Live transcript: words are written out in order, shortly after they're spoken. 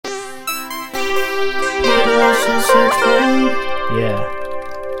search forward. Yeah.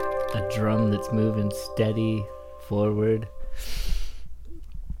 A drum that's moving steady forward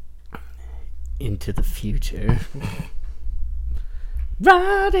into the future.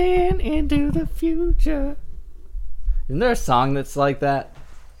 Riding into the future. Isn't there a song that's like that?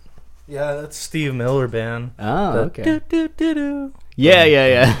 Yeah, that's Steve Miller Band. Oh, okay. Do-do-do-do.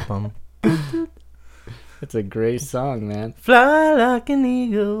 Yeah. Bum. It's a great song, man. Fly like an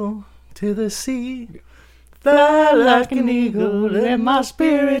eagle to the sea. Fly like an eagle, let my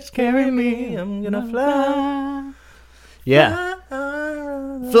spirits carry me. I'm gonna fly. Yeah.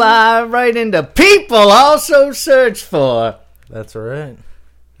 Fly right into People Also Search For. That's right.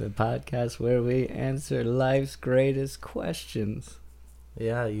 The podcast where we answer life's greatest questions.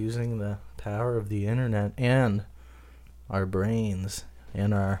 Yeah, using the power of the internet and our brains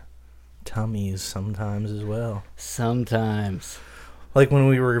and our tummies sometimes as well. Sometimes. Like when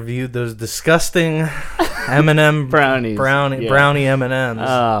we reviewed those disgusting M&M brownies. Brownie M&Ms.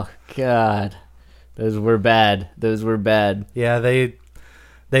 Oh, God. Those were bad. Yeah, they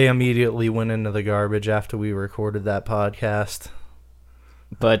immediately went into the garbage after we recorded that podcast.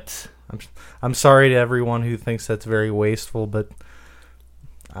 But I'm sorry to everyone who thinks that's very wasteful, but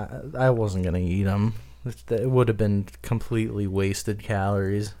I wasn't going to eat them. It would have been completely wasted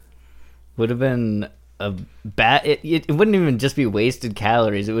calories. would have been a bad... It wouldn't even just be wasted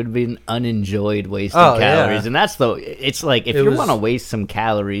calories. It would have been unenjoyed wasted calories. Yeah. And that's the... It's like, if you want to waste some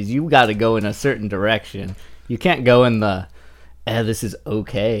calories, you got to go in a certain direction. You can't go in the, this is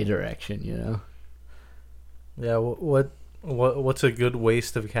okay direction, you know? Yeah, what's a good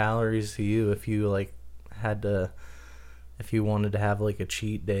waste of calories to you if you if you wanted to have like a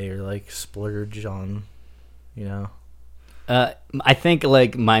cheat day or like splurge on, you know? I think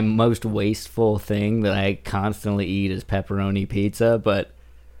like my most wasteful thing that I constantly eat is pepperoni pizza, but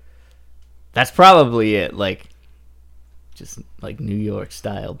that's probably it. Like, just like New York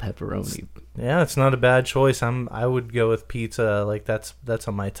style pepperoni. Yeah, it's not a bad choice. I would go with pizza. Like that's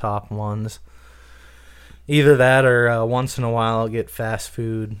on my top ones. Either that or once in a while I'll get fast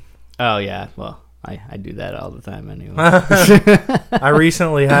food. Oh yeah, well I do that all the time anyway. I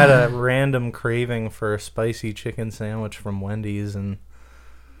recently had a random craving for a spicy chicken sandwich from Wendy's, and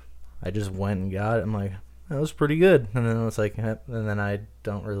I just went and got it. I'm like, that was pretty good. And then it's like, and then I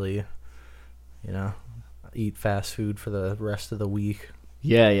don't really, eat fast food for the rest of the week.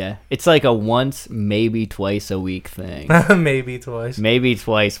 Yeah. It's like a once, maybe twice a week thing. Maybe twice. Maybe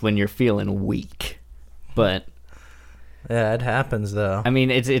twice when you're feeling weak. But yeah, it happens though. I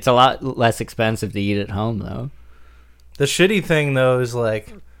mean, it's a lot less expensive to eat at home though. The shitty thing though is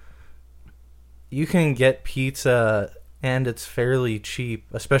like you can get pizza and it's fairly cheap,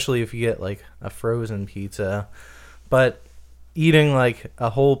 especially if you get like a frozen pizza. But eating like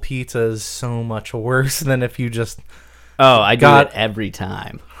a whole pizza is so much worse than if you just I do it every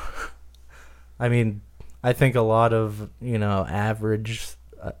time. I mean, I think a lot of, average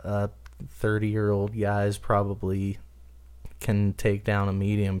 30-year-old guys probably can take down a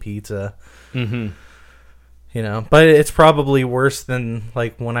medium pizza. Mm-hmm. But it's probably worse than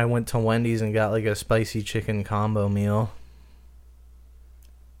like when I went to Wendy's and got like a spicy chicken combo meal.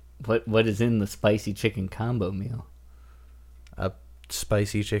 What is in the spicy chicken combo meal? A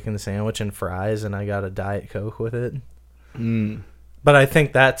spicy chicken sandwich and fries, and I got a Diet Coke with it. But I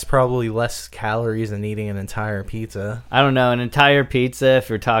think that's probably less calories than eating an entire pizza. I don't know. An entire pizza, if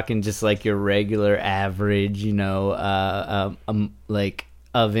you're talking just like your regular average, like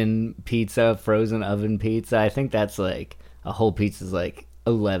oven pizza, frozen oven pizza, I think that's like a whole pizza's like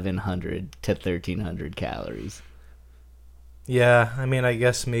 1,100 to 1,300 calories. Yeah, I mean, I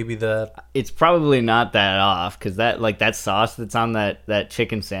guess maybe it's probably not that off, because that sauce that's on that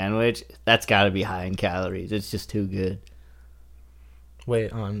chicken sandwich, that's got to be high in calories. It's just too good.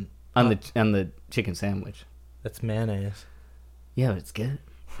 Wait, on the chicken sandwich. That's mayonnaise. Yeah, but it's good.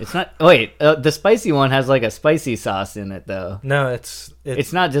 It's not. Wait, the spicy one has like a spicy sauce in it though. No, it's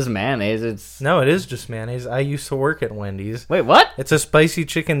not just mayonnaise. No, it is just mayonnaise. I used to work at Wendy's. Wait, what? It's a spicy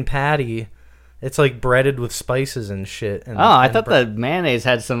chicken patty. It's like breaded with spices and shit. I thought the mayonnaise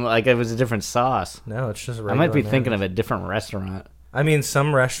had some, like it was a different sauce. No, it's just regular I might be mayonnaise. thinking of a different restaurant. I mean,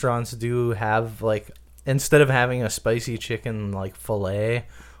 some restaurants do have like, instead of having a spicy chicken like fillet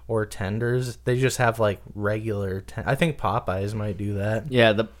or tenders, they just have like regular. I think Popeyes might do that.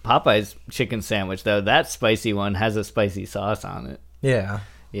 Yeah, the Popeye's chicken sandwich though, that spicy one has a spicy sauce on it. Yeah.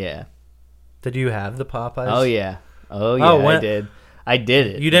 Yeah. Did you have the Popeyes? Oh yeah. I did. I did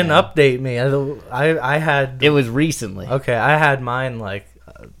it. You didn't update me. I had. It was recently. Okay, I had mine like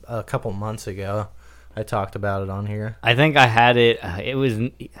a couple months ago I talked about it on here. I think I had it. It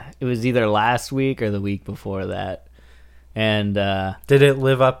was either last week or the week before that. And did it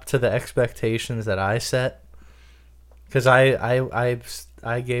live up to the expectations that I set? Because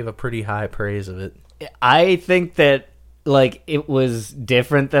I gave a pretty high praise of it. I think that like it was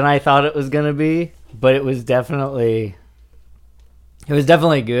different than I thought it was gonna be, but it was definitely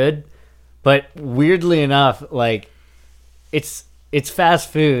good. But weirdly enough, like it's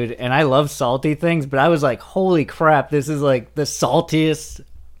fast food, and I love salty things. But I was like, holy crap, this is like the saltiest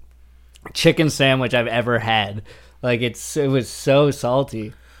chicken sandwich I've ever had. Like it was so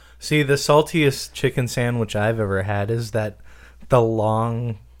salty. See, the saltiest chicken sandwich I've ever had is the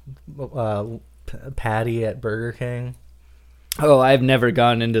long patty at Burger King. Oh, I've never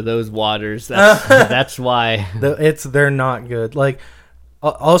gone into those waters. That's why. They're not good. Like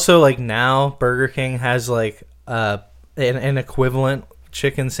also like now Burger King has like an equivalent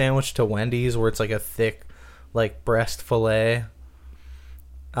chicken sandwich to Wendy's where it's like a thick like breast fillet.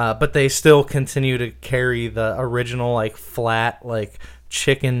 But they still continue to carry the original like flat like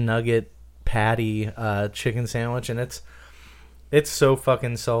chicken nugget patty chicken sandwich, and it's so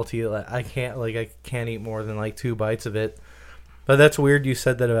fucking salty. Like, I can't eat more than like 2 bites of it. But that's weird you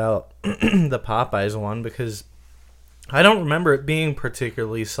said that about the Popeyes one, because I don't remember it being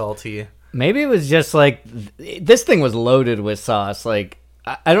particularly salty. Maybe it was just like this thing was loaded with sauce. Like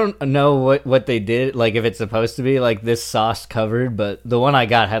I don't know what they did, like if it's supposed to be like this sauce covered, but the one I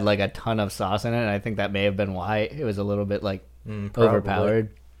got had like a ton of sauce in it, and I think that may have been why it was a little bit like overpowered.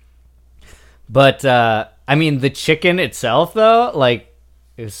 But I mean, the chicken itself though, like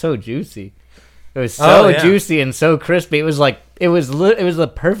it was so juicy. It was so juicy and so crispy. It was like it was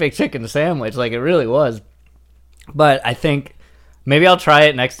the perfect chicken sandwich. Like it really was. But I think maybe I'll try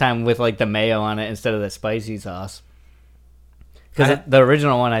it next time with like the mayo on it instead of the spicy sauce. Because the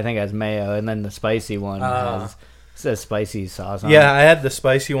original one I think has mayo, and then the spicy one has a spicy sauce on it. Yeah, I had the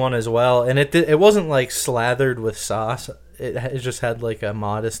spicy one as well, and it wasn't like slathered with sauce. It just had like a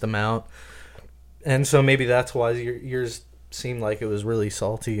modest amount, and so maybe that's why yours seemed like it was really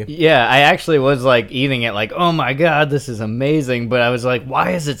salty. Yeah, I actually was like eating it like, oh my god, this is amazing, but I was like,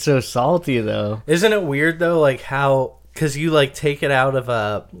 why is it so salty though? Isn't it weird though, like how, because you like take it out of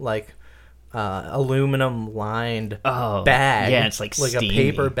a like aluminum lined bag. Yeah, it's like a steamy.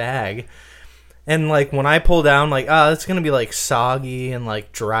 paper bag. And like when I pull down, like, it's gonna be like soggy and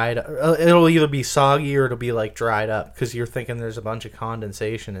like dried. It'll either be soggy or it'll be like dried up because you're thinking there's a bunch of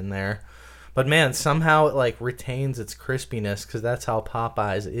condensation in there. But man, somehow it like retains its crispiness because that's how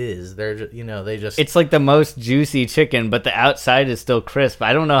Popeyes is. They're just, they just. It's like the most juicy chicken, but the outside is still crisp.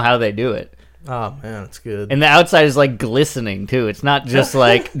 I don't know how they do it. Oh man, it's good. And the outside is like glistening too. It's not just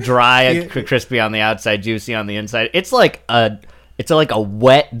like dry and crispy on the outside, juicy on the inside. It's like a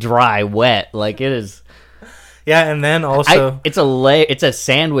wet, dry wet. Like it is. Yeah, and then also it's a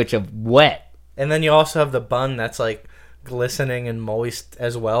sandwich of wet. And then you also have the bun that's like glistening and moist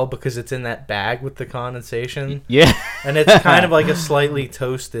as well because it's in that bag with the condensation. Yeah. And it's kind of like a slightly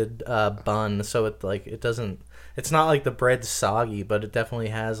toasted bun, so it's not like the bread's soggy, but it definitely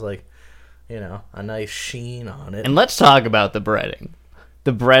has like a nice sheen on it. And let's talk about the breading.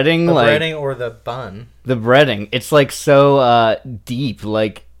 The breading or the bun. The breading. It's like so deep.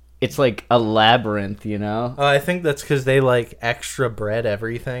 Like it's like a labyrinth, I think that's because they like extra bread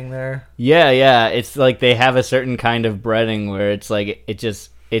everything there. Yeah. It's like they have a certain kind of breading where it's like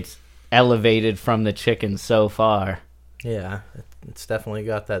it's elevated from the chicken so far. Yeah, it's definitely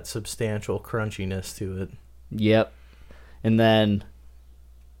got that substantial crunchiness to it. Yep. And then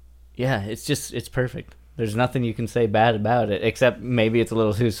yeah, it's perfect. There's nothing you can say bad about it, except maybe it's a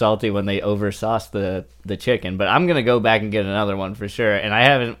little too salty when they oversauce the chicken. But I'm going to go back and get another one for sure. And I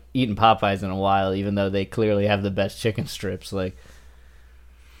haven't eaten Popeyes in a while, even though they clearly have the best chicken strips. Like,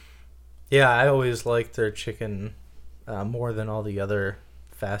 yeah, I always liked their chicken more than all the other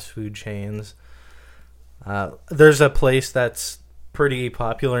fast food chains. There's a place that's pretty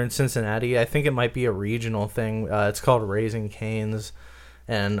popular in Cincinnati. I think it might be a regional thing. It's called Raising Cane's.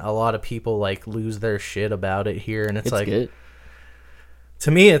 And a lot of people like lose their shit about it here, and it's like good.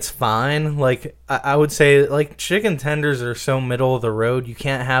 To me it's fine. Like I would say like chicken tenders are so middle of the road. You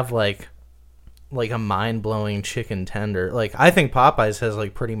can't have like a mind-blowing chicken tender. Like I think Popeyes has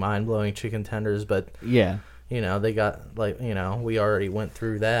like pretty mind-blowing chicken tenders, but yeah, they got like we already went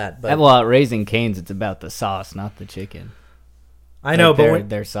through that. But well, at Raising Cane's it's about the sauce, not the chicken. I know, like but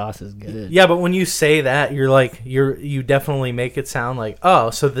their sauce is good. yeah, but when you say that, you definitely make it sound like, oh,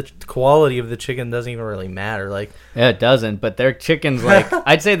 so the quality of the chicken doesn't even really matter. Like, Yeah, it doesn't, but their chicken's like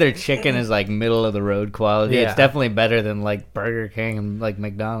I'd say their chicken is like middle of the road quality. Yeah. It's definitely better than like Burger King and like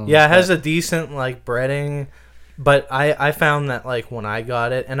McDonald's. yeah, it has a decent like breading, but I found that like when I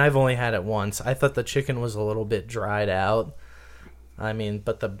got it, and I've only had it once, I thought the chicken was a little bit dried out. I mean,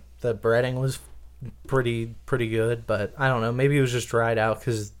 but the breading was pretty good, but I don't know, maybe it was just dried out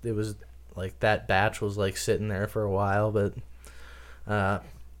because it was like that batch was like sitting there for a while. But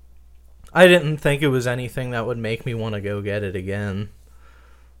I didn't think it was anything that would make me want to go get it again.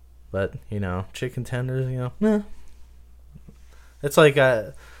 But chicken tenders, it's like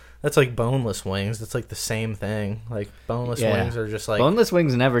that's like boneless wings. It's like the same thing. Like boneless wings are just like boneless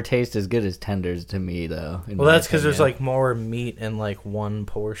wings never taste as good as tenders to me, though. Well, that's because there's like more meat in like one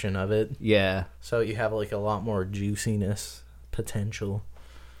portion of it. Yeah. So you have like a lot more juiciness potential.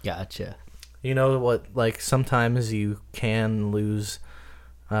 Gotcha. You know what? Like sometimes you can lose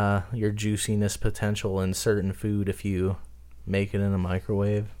your juiciness potential in certain food if you make it in a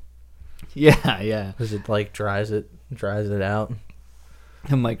microwave. Yeah. Because it like dries it out.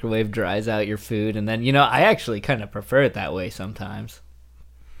 The microwave dries out your food, and then I actually kind of prefer it that way sometimes.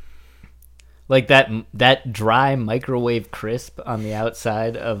 Like that dry microwave crisp on the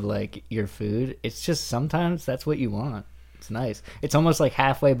outside of like your food. It's just sometimes that's what you want. It's nice. It's almost like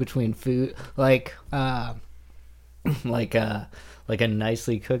halfway between food, like a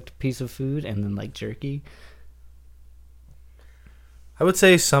nicely cooked piece of food, and then like jerky. I would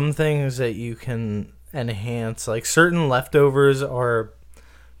say some things that you can enhance, like certain leftovers are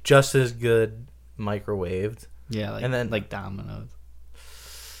just as good microwaved. Yeah, and then like Domino's.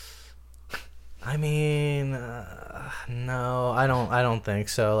 I mean, no, I don't think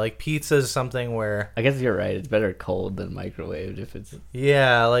so. Like pizza is something where I guess you're right. It's better cold than microwaved if it's.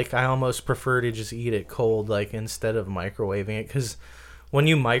 Yeah, like I almost prefer to just eat it cold, like instead of microwaving it, because when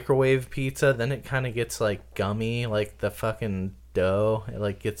you microwave pizza, then it kind of gets like gummy, like the fucking dough. It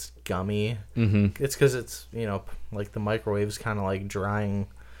like gets gummy. Mm-hmm. It's because it's like the microwave is kind of like drying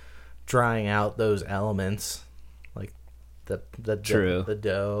out those elements, like the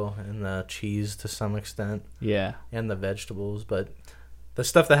dough and the cheese to some extent. Yeah, and the vegetables, but the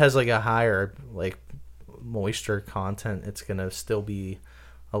stuff that has like a higher like moisture content, it's gonna still be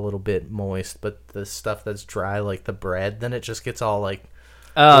a little bit moist. But the stuff that's dry, like the bread, then it just gets all like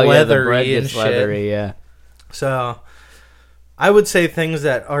leathery the bread and gets shit. leathery. Yeah. So I would say things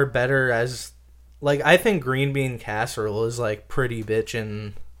that are better as like I think green bean casserole is like pretty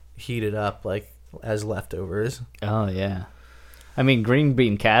bitchin' heated up like as leftovers. Oh yeah, I mean green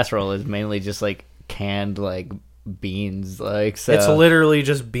bean casserole is mainly just like canned like beans, like so. It's literally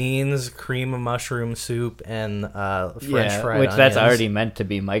just beans, cream of mushroom soup, and French fried which onions. That's already meant to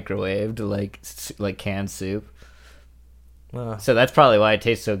be microwaved, like canned soup. So that's probably why it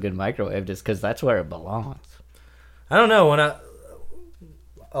tastes so good microwaved, is because that's where it belongs. I don't know,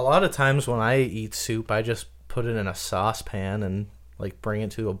 a lot of times when I eat soup, I just put it in a saucepan and like bring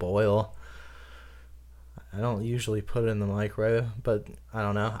it to a boil. I don't usually put it in the microwave, but I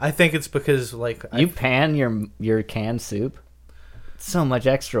don't know. I think it's because like you pan your canned soup. It's so much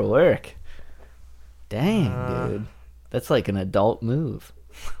extra work. Dang, dude, that's like an adult move.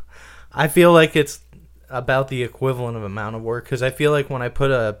 I feel like it's about the equivalent of amount of work, because I feel like when I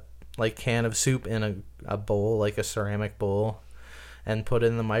put a like can of soup in a bowl, like a ceramic bowl, and put it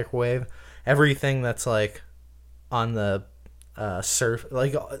in the microwave, everything that's like on the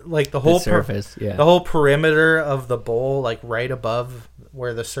like the whole surface, the whole perimeter of the bowl, like right above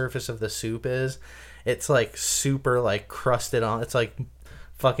where the surface of the soup is, it's like super like crusted on. It's like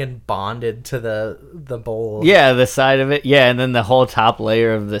fucking bonded to the bowl. Yeah, the side of it. Yeah, and then the whole top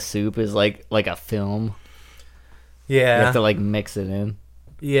layer of the soup is like a film. Yeah, you have to like mix it in.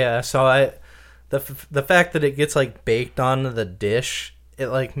 Yeah, so the fact that it gets like baked onto the dish, it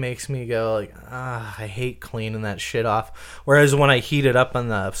like makes me go like, I hate cleaning that shit off. Whereas when I heat it up in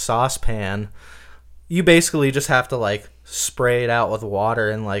the saucepan, you basically just have to like spray it out with water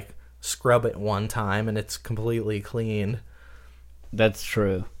and like scrub it one time and it's completely clean. That's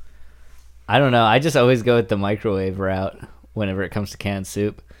true. I don't know. I just always go with the microwave route whenever it comes to canned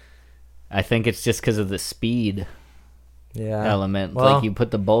soup. I think it's just because of the speed element. Well, like you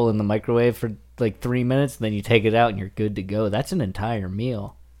put the bowl in the microwave for like 3 minutes, and then you take it out and you're good to go. That's an entire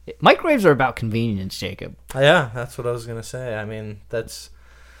meal. Microwaves are about convenience, Jacob. Yeah, that's what I was gonna say. I mean,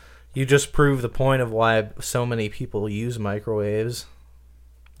 you just prove the point of why so many people use microwaves.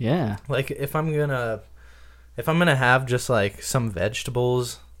 Yeah. Like if I'm gonna have just like some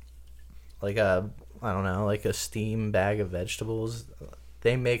vegetables, like I don't know, like a steam bag of vegetables,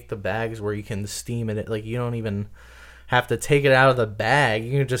 they make the bags where you can steam it. Like, you don't even have to take it out of the bag.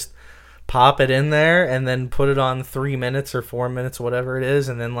 You can just pop it in there and then put it on 3 minutes or 4 minutes, whatever it is,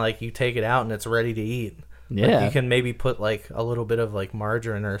 and then like you take it out and it's ready to eat. Yeah. Like, you can maybe put like a little bit of like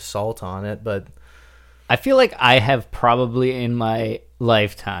margarine or salt on it, but I feel like I have probably in my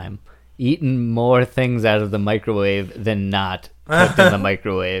lifetime eaten more things out of the microwave than not cooked in the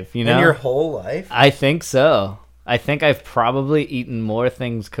microwave, you know? in your whole life? I think so. I think I've probably eaten more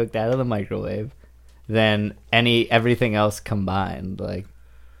things cooked out of the microwave than everything else combined. Like,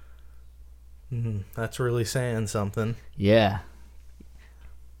 That's really saying something. yeah.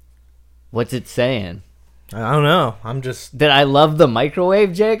 What's it saying? I don't know. I'm just... Did I love the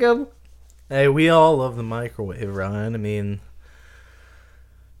microwave, Jacob? Hey, we all love the microwave, Ryan. I mean,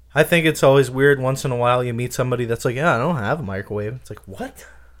 I think it's always weird once in a while you meet somebody that's like, yeah, I don't have a microwave. It's like, what?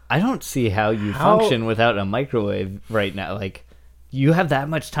 I don't see how you function without a microwave right now. Like, you have that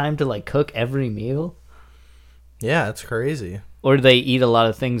much time to, like, cook every meal? Yeah, it's crazy. Or do they eat a lot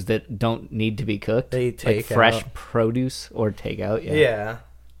of things that don't need to be cooked? They take like fresh out. Produce or takeout? Yeah.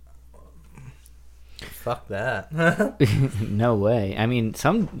 Fuck that. No way. I mean,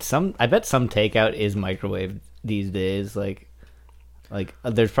 I bet some takeout is microwave these days. Like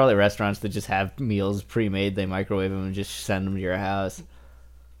there's probably restaurants that just have meals pre-made. They microwave them and just send them to your house.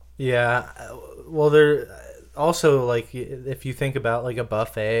 Yeah. Well, they're also, like, if you think about like a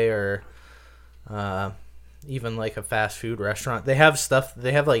buffet or even like a fast food restaurant, they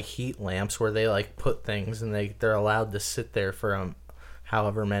have like heat lamps where they like put things and they're allowed to sit there for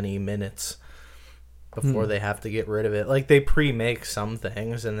however many minutes before they have to get rid of it. Like, they pre-make some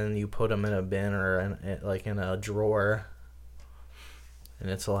things and then you put them in a bin or in a drawer and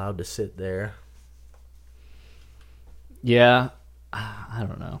it's allowed to sit there. Yeah. I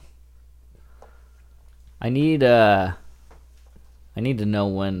don't know. I need to know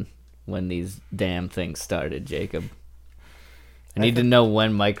when these damn things started, Jacob. I need to know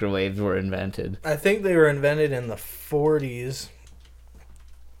when microwaves were invented. I think they were invented in the 40s.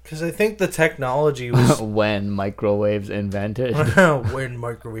 Because I think the technology was... When microwaves invented. When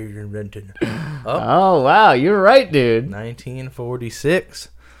microwaves invented. Oh, wow. You're right, dude. 1946.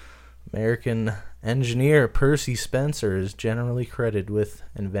 American engineer Percy Spencer is generally credited with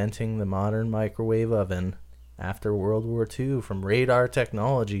inventing the modern microwave oven after World War II from radar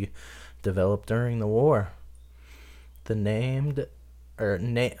technology developed during the war. Named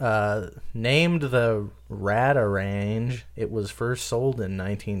the Radarange, it was first sold in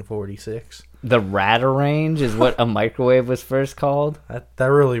 1946. The Radarange is what a microwave was first called? That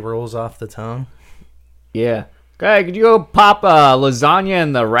really rolls off the tongue. Yeah. Okay, could you go pop a lasagna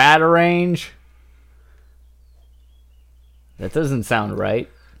in the Radarange? That doesn't sound right.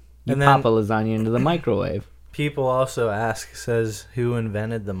 You And pop a then- lasagna into the microwave. People also says, who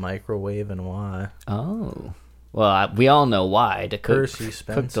invented the microwave and why? Oh. Well, we all know why. To Percy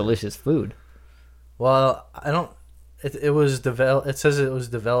Spencer. cook delicious food. Well, I don't... It was developed. It says it was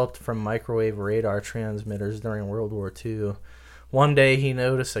developed from microwave radar transmitters during World War II. One day he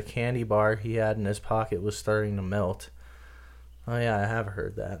noticed a candy bar he had in his pocket was starting to melt. Oh yeah, I have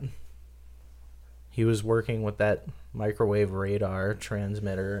heard that. He was working with that microwave radar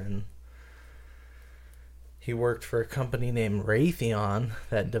transmitter, and he worked for a company named Raytheon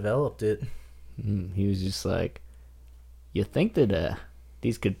that developed it. He was just like, you think that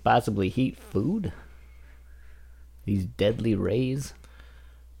these could possibly heat food? These deadly rays?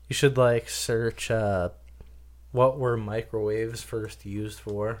 You should like search what were microwaves first used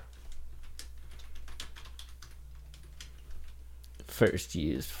for. First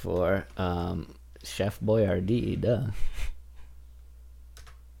used for Chef Boyardee, duh.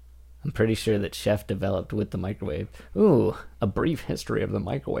 I'm pretty sure that Chef developed with the microwave. Ooh, a brief history of the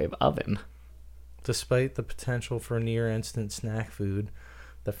microwave oven. Despite the potential for near-instant snack food,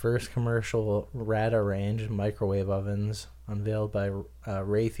 the first commercial Radarange microwave ovens unveiled by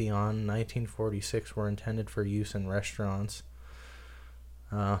Raytheon in 1946 were intended for use in restaurants.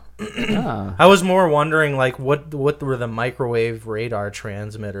 I was more wondering, like, what were the microwave radar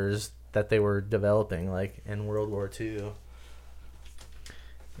transmitters that they were developing, like, in World War II?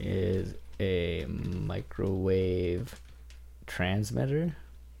 Is a microwave transmitter?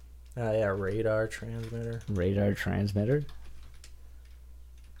 Yeah, radar transmitter. Radar transmitter?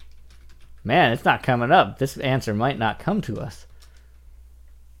 Man, it's not coming up. This answer might not come to us.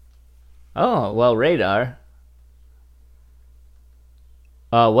 Oh, well, radar.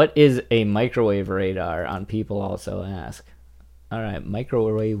 What is a microwave radar? On People Also Ask. All right,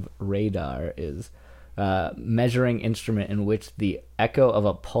 microwave radar is measuring instrument in which the echo of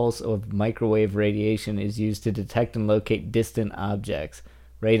a pulse of microwave radiation is used to detect and locate distant objects.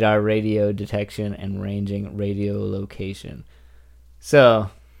 Radar, radio detection, and ranging radio location. So,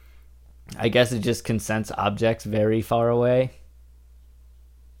 I guess it just can sense objects very far away.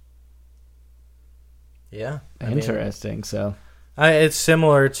 Yeah. Interesting. So, it's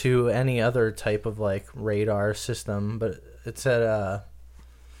similar to any other type of like radar system, but it said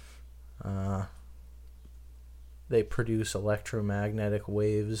they produce electromagnetic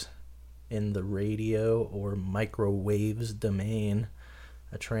waves in the radio or microwaves domain,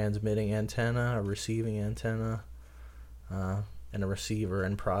 a transmitting antenna, a receiving antenna, and a receiver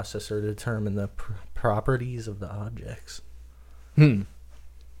and processor determine the properties of the objects.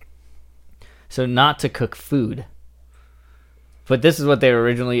 So not to cook food. But this is what they were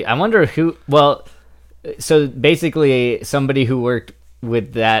originally... I wonder who... Well, so basically somebody who worked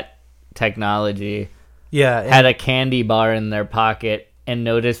with that technology had a candy bar in their pocket and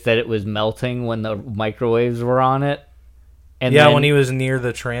noticed that it was melting when the microwaves were on it. And when he was near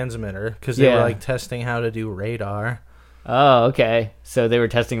the transmitter, because they were like testing how to do radar. Oh, okay. So they were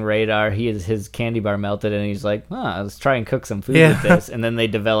testing radar. His candy bar melted, and he's like, let's try and cook some food with this. And then they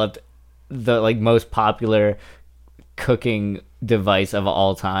developed the like most popular cooking device of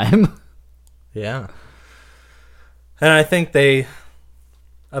all time. Yeah. And I think they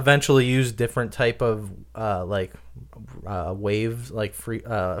eventually used different type of waves, like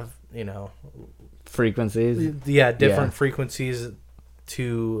frequencies. Yeah, different frequencies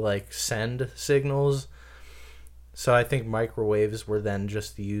to like send signals. So I think microwaves were then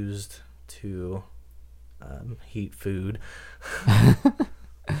just used to heat food.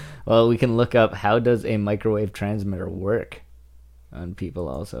 Well, we can look up how does a microwave transmitter work, and people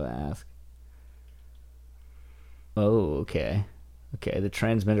also ask. Oh, okay. Okay, the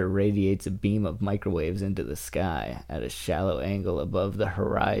transmitter radiates a beam of microwaves into the sky at a shallow angle above the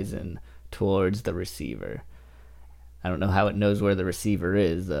horizon towards the receiver. I don't know how it knows where the receiver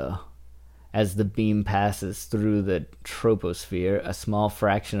is, though. As the beam passes through the troposphere, a small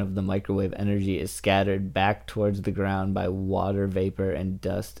fraction of the microwave energy is scattered back towards the ground by water vapor and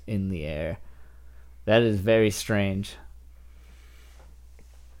dust in the air. That is very strange.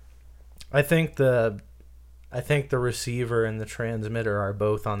 I think the receiver and the transmitter are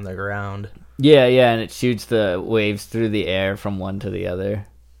both on the ground. Yeah, and it shoots the waves through the air from one to the other,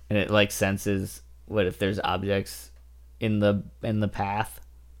 and it like senses what if there's objects in the path,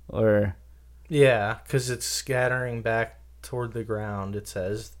 or yeah, because it's scattering back toward the ground. It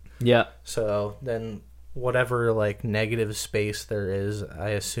says. Yeah. So then, whatever like negative space there is, I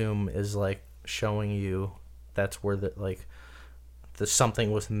assume is like showing you that's where the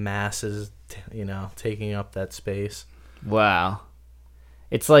something with masses, taking up that space. Wow.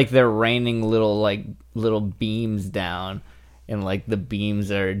 It's like they're raining little beams down, and like the beams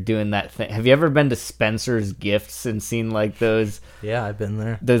are doing that thing. Have you ever been to Spencer's Gifts and seen like those? Yeah, I've been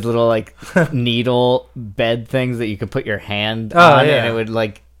there. Those little like needle bed things that you could put your hand on, and it would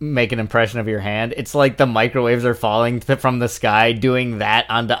like make an impression of your hand. It's like the microwaves are falling from the sky, doing that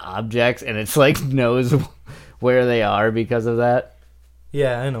onto objects, and it's like knows where they are because of that.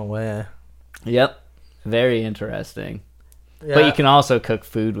 Yeah, in a way. Yep. Very interesting. Yeah. But you can also cook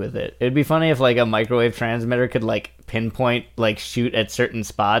food with it. It'd be funny if like a microwave transmitter could like pinpoint, like shoot at certain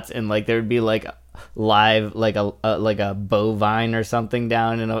spots, and like there would be like live like a bovine or something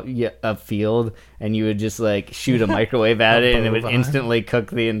down in a field, and you would just like shoot a microwave at it, and it would instantly cook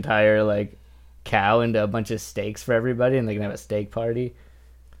the entire like cow into a bunch of steaks for everybody, and they can have a steak party.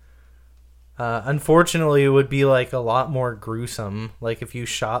 Unfortunately, it would be like a lot more gruesome. Like if you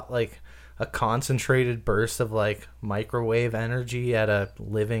shot like a concentrated burst of like microwave energy at a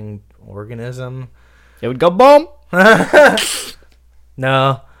living organism, it would go boom.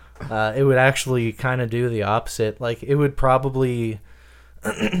 No, it would actually kind of do the opposite. Like it would probably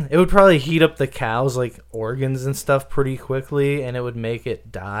heat up the cow's like organs and stuff pretty quickly, and it would make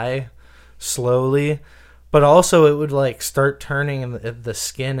it die slowly. But also it would like start turning the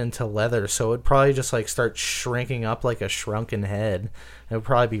skin into leather, so it would probably just like start shrinking up like a shrunken head. It would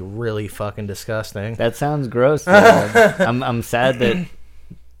probably be really fucking disgusting. That sounds gross. I'm sad that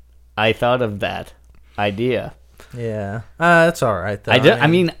I thought of that idea. Yeah, that's all right though.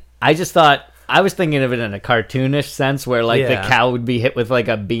 I just thought I was thinking of it in a cartoonish sense, where like the cow would be hit with like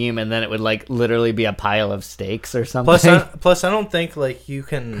a beam, and then it would like literally be a pile of steaks or something. Plus, I don't think like you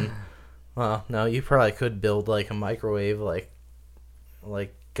can. Well, no, you probably could build like a microwave like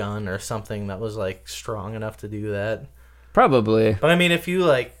gun or something that was like strong enough to do that. Probably. But I mean, if you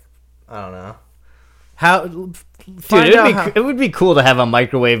like, I don't know, How, Dude, find out how, it would be cool to have a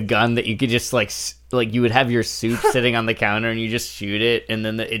microwave gun that you could just like you would have your soup sitting on the counter and you just shoot it and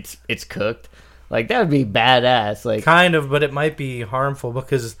then it's cooked. Like that would be badass. Like kind of, but it might be harmful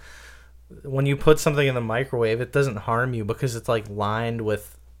because when you put something in the microwave, it doesn't harm you because it's like lined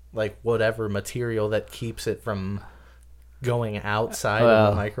with like whatever material that keeps it from going outside of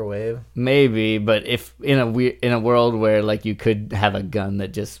the microwave. Maybe, but if in a world where like you could have a gun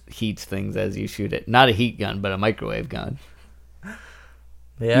that just heats things as you shoot it, not a heat gun, but a microwave gun.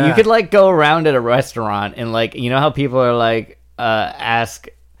 Yeah, you could like go around at a restaurant and like you know how people are like ask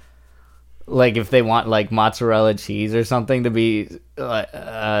like if they want like mozzarella cheese or something to be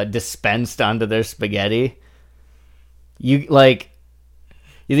dispensed onto their spaghetti. You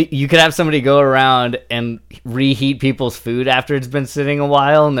could have somebody go around and reheat people's food after it's been sitting a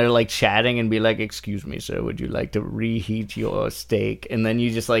while, and they're like chatting and be like, "Excuse me, sir, would you like to reheat your steak?" And then you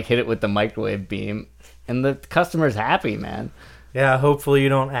just like hit it with the microwave beam, and the customer's happy, man. Yeah, hopefully you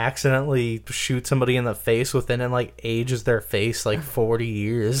don't accidentally shoot somebody in the face within and like ages their face like 40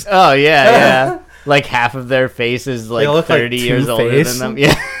 years. Oh yeah. Like half of their face is like 30 like years older than them.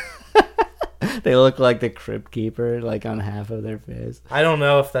 Yeah. They look like the Crypt Keeper, like on half of their face. I don't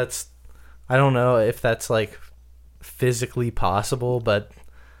know if that's like physically possible, but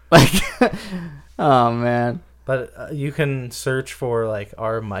like, oh man. But you can search for like,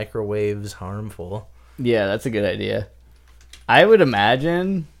 are microwaves harmful? Yeah, that's a good idea. I would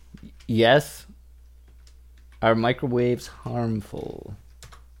imagine, yes. Are microwaves harmful?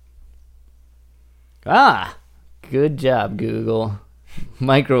 Ah, good job, Google.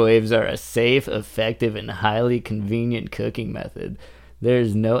 Microwaves are a safe, effective, and highly convenient cooking method. There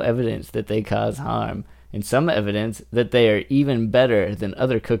is no evidence that they cause harm, and some evidence that they are even better than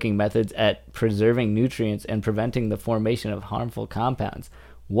other cooking methods at preserving nutrients and preventing the formation of harmful compounds.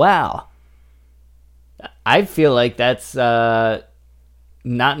 Wow. I feel like that's not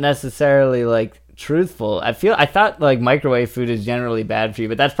necessarily like truthful. I thought like microwave food is generally bad for you,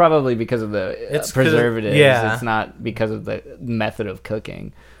 but that's probably because of the preservatives. Yeah. It's not because of the method of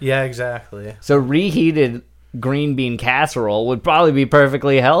cooking. Yeah, exactly. So reheated green bean casserole would probably be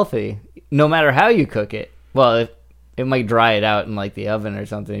perfectly healthy, no matter how you cook it. Well, it might dry it out in like the oven or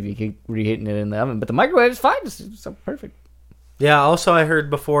something if you keep reheating it in the oven, but the microwave is fine. It's so perfect. Yeah, also I heard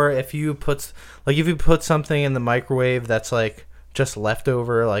before if you put something in the microwave that's like just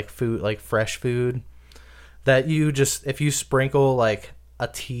leftover like food, like fresh food, that you just, if you sprinkle like a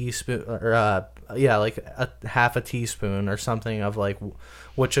teaspoon or like a half a teaspoon or something of like,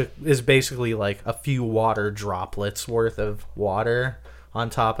 which is basically like a few water droplets worth of water on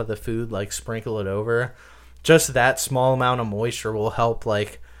top of the food, like sprinkle it over, just that small amount of moisture will help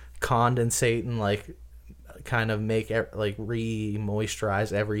like condensate and like kind of make like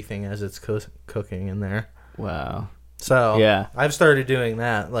re-moisturize everything as it's cooking in there. Wow. So yeah, I've started doing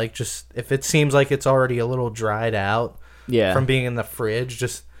that. Like, just if it seems like it's already a little dried out from being in the fridge,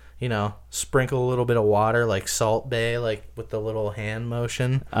 just, you know, sprinkle a little bit of water, like Salt Bae, like with the little hand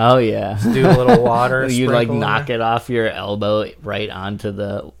motion. Oh yeah. Just do a little water. You like knock it off your elbow right onto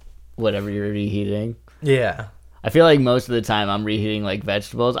the whatever you're reheating. Yeah. I feel like most of the time I'm reheating like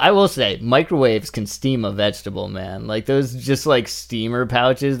vegetables. I will say microwaves can steam a vegetable, man. Like those just like steamer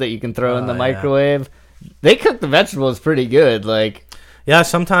pouches that you can throw in the microwave. They cook the vegetables pretty good. Like, yeah,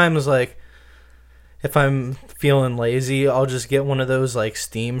 sometimes like if I'm feeling lazy, I'll just get one of those like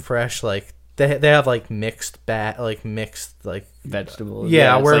Steam Fresh, like they have like mixed vegetables.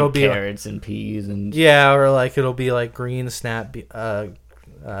 Yeah, where like it'll be carrots and peas and or like it'll be like green snap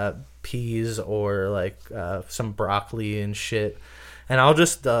peas or like some broccoli and shit. And I'll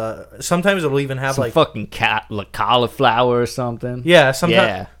just sometimes it'll even have some like fucking cauliflower or something. Yeah,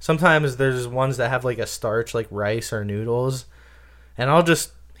 sometimes there's ones that have like a starch, like rice or noodles, and I'll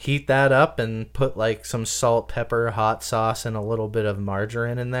just heat that up and put like some salt, pepper, hot sauce, and a little bit of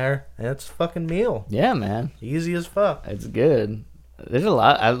margarine in there, and it's a fucking meal. Yeah, man, easy as fuck. It's good. There's a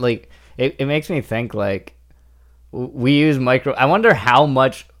lot. It makes me think like we use I wonder how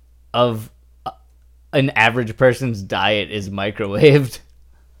much of an average person's diet is microwaved.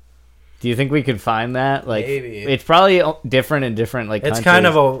 Do you think we could find that? Like, maybe it's probably different in different like. It's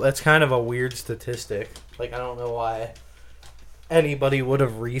countries. It's kind of a weird statistic. Like, I don't know why anybody would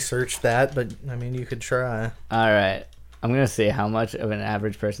have researched that, but I mean, you could try. All right, I'm gonna say how much of an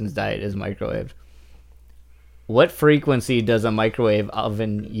average person's diet is microwaved. What frequency does a microwave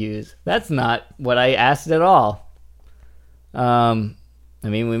oven use? That's not what I asked at all. I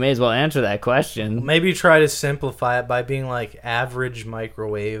mean, we may as well answer that question. Maybe try to simplify it by being like average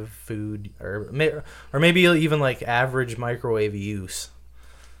microwave food, or maybe even like average microwave use.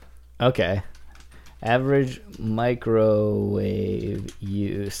 Okay. Average microwave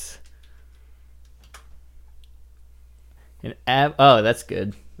use. Oh, that's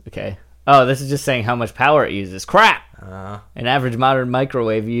good. Okay. Oh, this is just saying how much power it uses. Crap! An average modern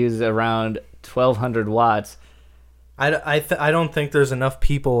microwave uses around 1,200 watts. I don't think there's enough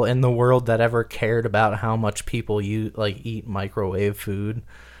people in the world that ever cared about how much people eat microwave food.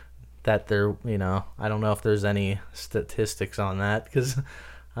 That they're, I don't know if there's any statistics on that, because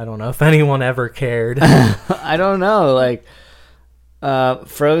I don't know if anyone ever cared. I don't know,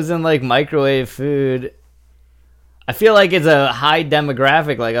 frozen microwave food. I feel like it's a high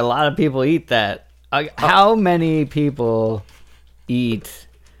demographic. Like a lot of people eat that. How many people eat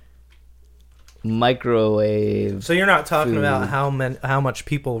microwave? So you're not talking about how much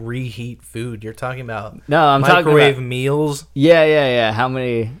people reheat food. You're talking about I'm microwave talking about meals. Yeah. How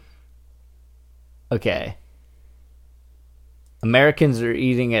many? Okay. Americans are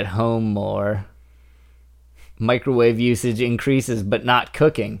eating at home more. Microwave usage increases, but not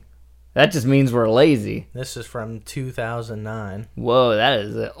cooking. That just means we're lazy. This is from 2009. Whoa, that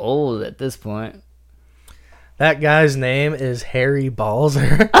is old at this point. That guy's name is Harry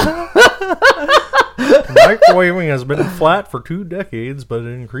Balzer. Microwaving has been flat for 2 decades, but it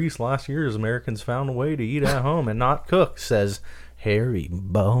increased last year as Americans found a way to eat at home and not cook, says Harry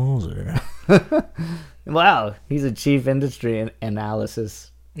Balzer. Wow, he's a chief industry analysis.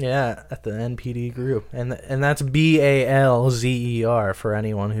 Yeah, at the NPD group. And that's Balzer for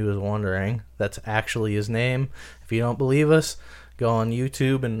anyone who is wondering. That's actually his name. If you don't believe us, go on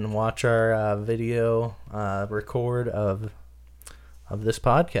YouTube and watch our video record of this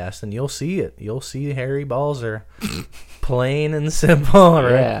podcast, and you'll see it. You'll see Harry Balzer. Plain and simple,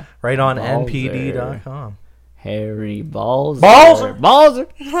 right? Yeah. Right on Balzer. npd.com. Harry Balzer. Balzer!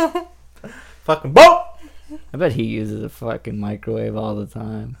 Fucking boat! I bet he uses a fucking microwave all the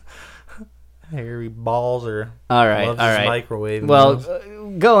time. Harry Balzer. All right. Loves his microwave. Well,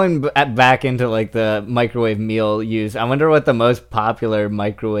 going back into the microwave meal use, I wonder what the most popular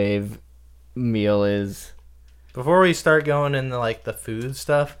microwave meal is. Before we start going into the food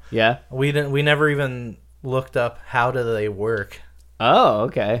stuff, yeah, we never even looked up how do they work. Oh,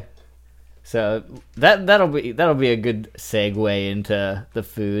 okay. So that'll be a good segue into the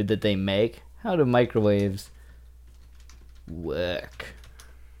food that they make. How do microwaves work?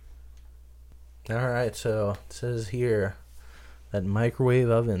 All right, so it says here that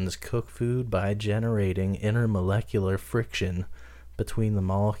microwave ovens cook food by generating intermolecular friction between the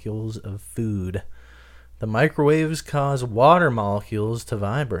molecules of food. The microwaves cause water molecules to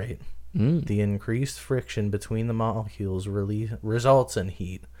vibrate. The increased friction between the molecules results in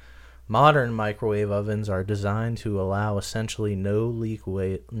heat. Modern microwave ovens are designed to allow essentially no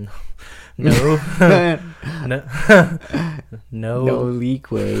leakage. No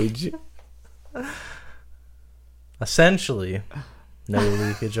leakage. Essentially, no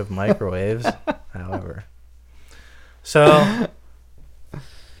leakage of microwaves. However, so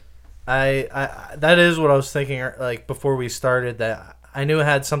I that is what I was thinking. Before we started, that I knew it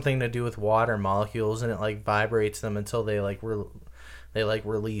had something to do with water molecules, and it vibrates them until they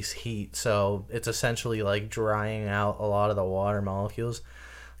release heat. So it's essentially drying out a lot of the water molecules.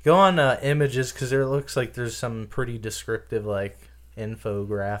 Go on images, because there looks like there's some pretty descriptive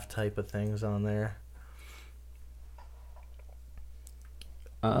infograph type of things on there.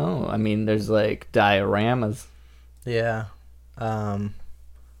 Oh, I mean, there's dioramas. Yeah.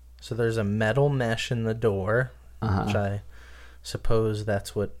 So there's a metal mesh in the door, which I suppose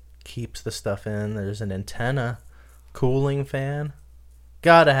that's what keeps the stuff in. There's an antenna, cooling fan.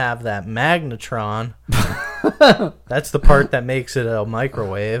 Gotta have that magnetron. That's the part that makes it a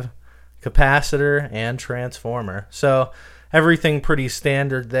microwave. Capacitor and transformer. So everything pretty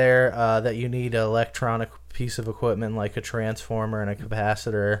standard there, that you need an electronic piece of equipment like a transformer and a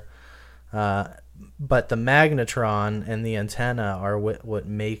capacitor. But the magnetron and the antenna are what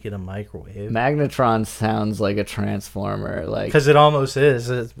make it a microwave. Magnetron sounds like a transformer, because it almost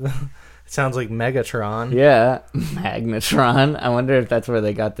is. It sounds like Megatron. Yeah, Magnetron. I wonder if that's where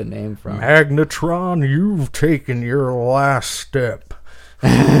they got the name from. Magnetron, you've taken your last step.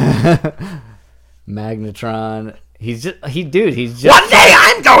 Magnetron. He's just one day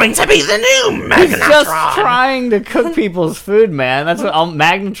I'm going to be the new Magnetron. He's just trying to cook people's food, man. That's what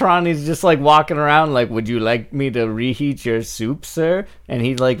Magnetron. He's just walking around would you like me to reheat your soup, sir? And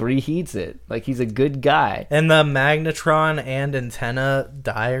he reheats it. He's a good guy. And the magnetron and antenna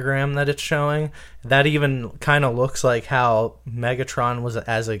diagram that it's showing, that even kind of looks like how Megatron was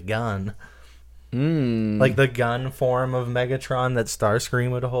as a gun. The gun form of Megatron that Starscream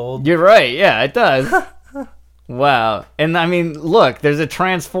would hold. You're right. Yeah, it does. Wow. And I mean, look, there's a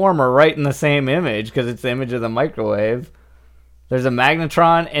transformer right in the same image because it's the image of the microwave. There's a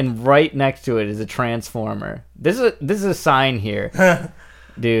magnetron, and right next to it is a transformer. This is a sign here,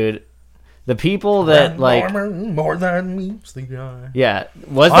 dude. The people that more than meets the eye. Yeah,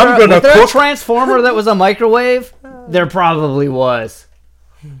 was there a transformer that was a microwave? There probably was.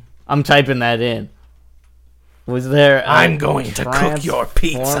 I'm typing that in. Was there? I'm going to cook your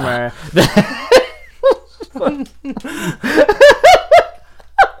pizza. Tell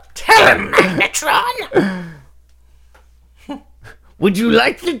him, Magnetron. Would you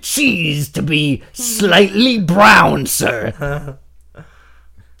like the cheese to be slightly brown, sir?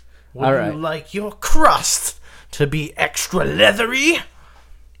 Would you like your crust to be extra leathery?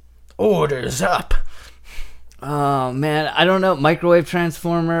 Orders up. Oh, man. I don't know. Microwave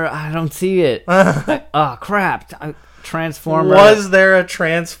transformer. I don't see it. Oh, crap. Transformer. Was there a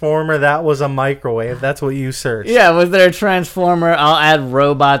transformer that was a microwave? That's what you searched. Yeah, was there a transformer? I'll add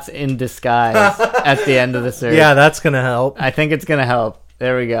robots in disguise at the end of the search. Yeah, that's going to help. I think it's going to help.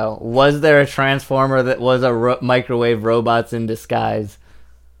 There we go. Was there a transformer that was a microwave robots in disguise?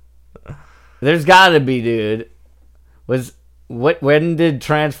 There's got to be, dude. When did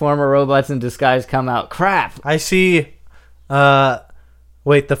Transformer Robots in Disguise come out? Crap. I see.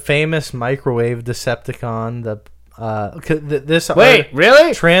 Wait, the famous microwave Decepticon.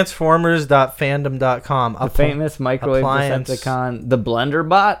 Really? Transformers.fandom.com. The famous microwave Decepticon. The Blender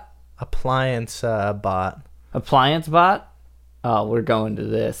Bot? Appliance bot. Appliance Bot? Oh, we're going to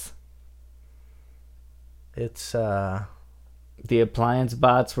this. It's The appliance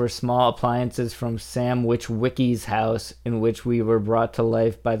bots were small appliances from Sam Witwicky's house, in which we were brought to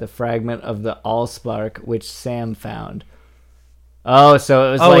life by the fragment of the Allspark which Sam found. Oh, so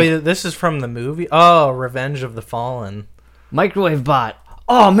it was wait, this is from the movie? Oh, Revenge of the Fallen. Microwave bot.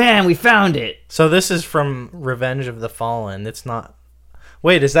 Oh, man, we found it. So this is from Revenge of the Fallen. It's not...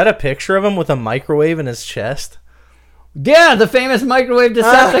 Wait, is that a picture of him with a microwave in his chest? Yeah, the famous microwave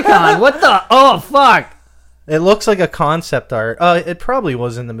Decepticon. What the... Oh, fuck. It looks like a concept art. It probably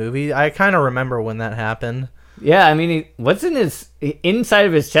was in the movie. I kind of remember when that happened. Yeah, I mean, what's in his... Inside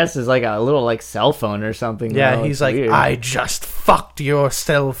of his chest is like a little like cell phone or something. Yeah, he's like, weird. I just fucked your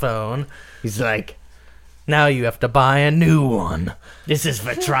cell phone. He's like... Now you have to buy a new one. This is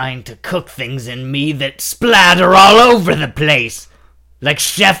for trying to cook things in me that splatter all over the place. Like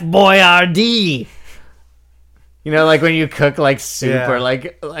Chef Boyardee. You know, like when you cook like soup or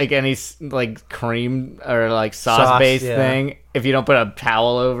like any like cream or like sauce-based thing, if you don't put a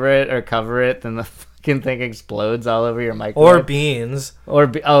towel over it or cover it, then the fucking thing explodes all over your microwave. Or beans.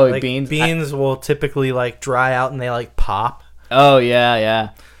 Beans. Beans will typically like dry out and they like pop. Oh, yeah.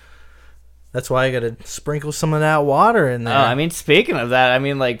 That's why I gotta sprinkle some of that water in there. Oh, I mean, speaking of that, I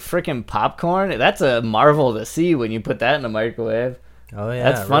mean, like freaking popcorn, that's a marvel to see when you put that in the microwave. Oh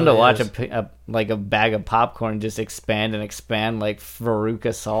yeah, that's fun to watch a bag of popcorn just expand like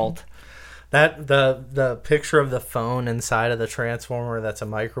Veruca salt. That the picture of the phone inside of the Transformer that's a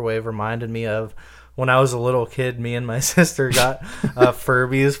microwave reminded me of when I was a little kid. Me and my sister got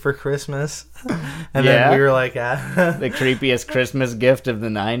Furbies for Christmas, and then we were like at the creepiest Christmas gift of the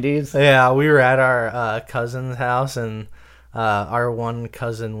 90s. Yeah, we were at our cousin's house, and our one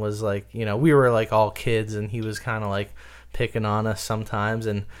cousin was like, you know, we were like all kids, and he was kind of like picking on us sometimes,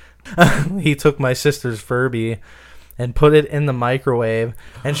 and he took my sister's Furby and put it in the microwave,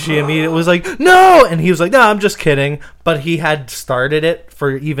 and she immediately was like, no, and he was like, no, I'm just kidding, but he had started it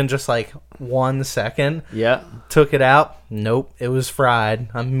for even just like 1 second. Yeah. Took it out. Nope, it was fried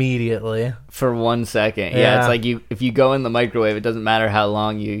immediately. For 1 second. Yeah, it's like if you go in the microwave, it doesn't matter how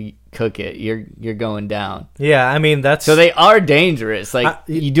long you cook it, you're going down. Yeah, I mean, that's... So they are dangerous. Like,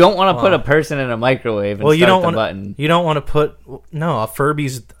 you don't want to put a person in a microwave and start the button. You don't want to put... No, a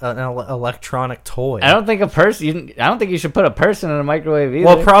Furby's an electronic toy. I don't think you should put a person in a microwave either.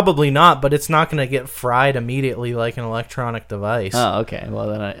 Well, probably not, but it's not going to get fried immediately like an electronic device. Oh, okay. Well,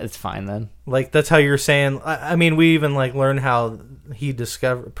 then it's fine then. Like, that's how you're saying... I mean, we even, like, learned how he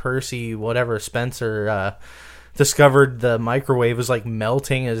discovered... Spencer... discovered the microwave was like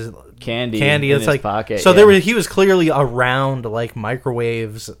melting his candy. In it's his like pocket, so he was clearly around like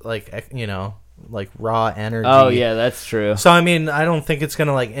microwaves, like, you know, like raw energy. Oh yeah, that's true. So I mean, I don't think it's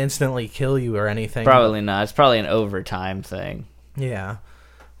gonna like instantly kill you or anything. Probably not. It's probably an overtime thing. Yeah,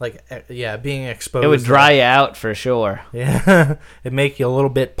 like being exposed. It would dry out for sure. Yeah, it'd make you a little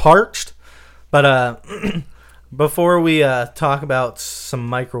bit parched. But before we talk about some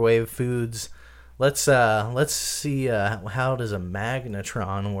microwave foods. Let's see how does a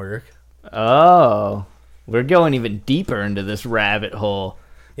magnetron work. Oh, we're going even deeper into this rabbit hole.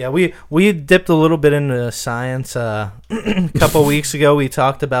 Yeah, we dipped a little bit into science. A couple weeks ago, we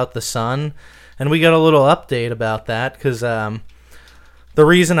talked about the sun, and we got a little update about that because the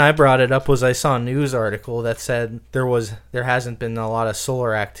reason I brought it up was I saw a news article that said there hasn't been a lot of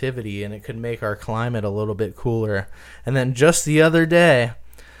solar activity, and it could make our climate a little bit cooler. And then just the other day,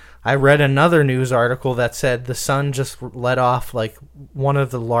 I read another news article that said the sun just let off like one of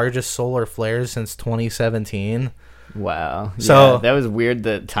the largest solar flares since 2017. Wow. So yeah, that was weird,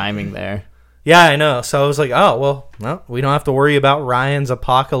 the timing there. Yeah, I know. So I was like, oh, well, no, we don't have to worry about Ryan's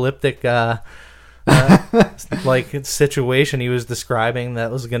apocalyptic like situation he was describing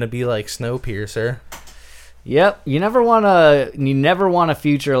that was going to be like Snowpiercer. Yep. You never want a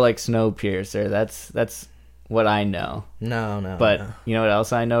future like Snowpiercer. That's what I know. No. But you know what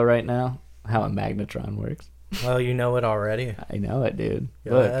else I know right now? How a magnetron works. Well, you know it already. I know it, dude.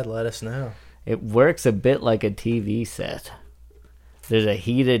 Go ahead, let us know. It works a bit like a TV set. There's a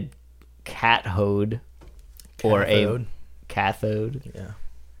heated cathode. Or a cathode. Yeah.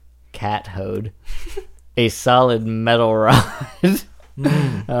 Cathode. A solid metal rod.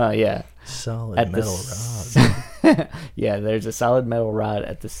 Yeah. Solid metal rod. Yeah, there's a solid metal rod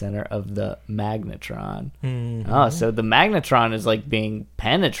at the center of the magnetron. Mm-hmm. Oh, so the magnetron is like being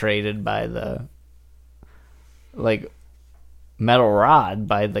penetrated by the metal rod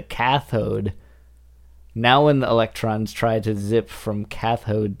by the cathode. Now when the electrons try to zip from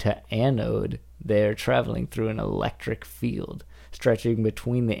cathode to anode, they are traveling through an electric field stretching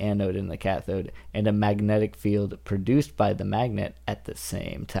between the anode and the cathode, and a magnetic field produced by the magnet at the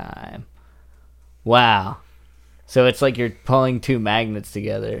same time. Wow. So it's like you're pulling two magnets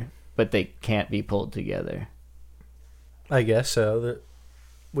together, but they can't be pulled together. I guess so.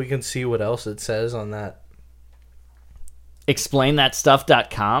 We can see what else it says on that.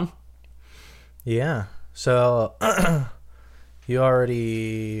 ExplainThatStuff.com? Yeah. So, you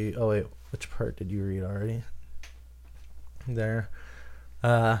already... Oh, wait. Which part did you read already? There.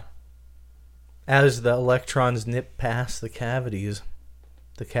 As the electrons nip past the cavities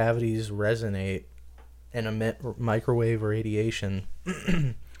resonate and emit microwave radiation.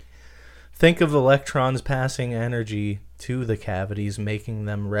 Think of electrons passing energy to the cavities, making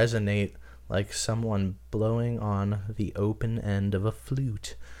them resonate like someone blowing on the open end of a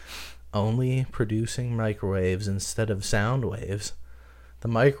flute, only producing microwaves instead of sound waves. The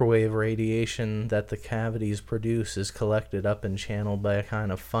microwave radiation that the cavities produce is collected up and channeled by a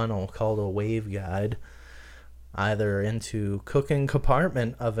kind of funnel called a waveguide, either into cooking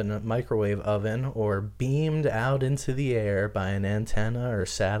compartment of a microwave oven or beamed out into the air by an antenna or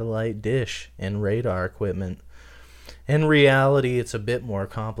satellite dish in radar equipment. In reality, it's a bit more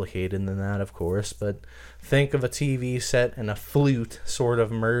complicated than that, of course, but think of a TV set and a flute sort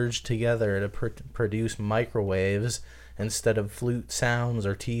of merged together to produce microwaves instead of flute sounds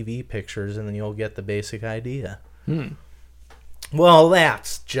or TV pictures, and then you'll get the basic idea. Well,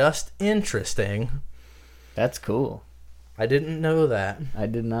 that's just interesting. That's cool. I didn't know that. I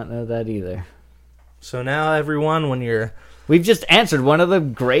did not know that either. So now, everyone, when you're... We've just answered one of the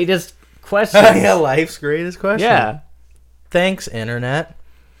greatest questions. Yeah, life's greatest question. Yeah. Thanks, Internet.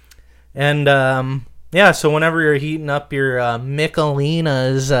 And, yeah, so whenever you're heating up your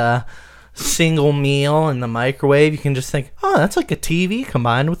Michelina's single meal in the microwave, you can just think, oh, that's like a TV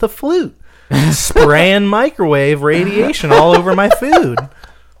combined with a flute. Spraying microwave radiation all over my food.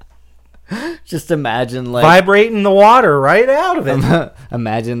 Just imagine, like... vibrating the water right out of it.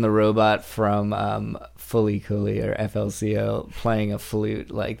 Imagine the robot from Fully Cooley or FLCL playing a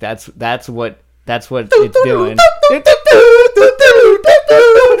flute. Like, that's what it's doing.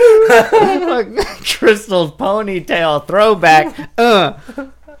 Crystal's ponytail throwback.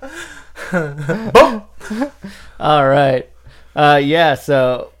 All right. Yeah,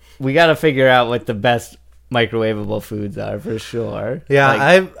 so we got to figure out what the best microwavable foods are for sure. Yeah,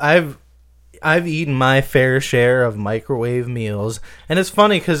 like, I've eaten my fair share of microwave meals, and it's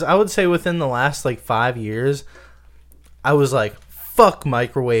funny because I would say within the last like 5 years, I was like, fuck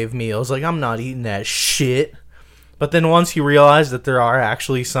microwave meals, like I'm not eating that shit. But then once you realize that there are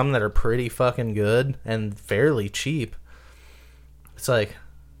actually some that are pretty fucking good and fairly cheap, it's like,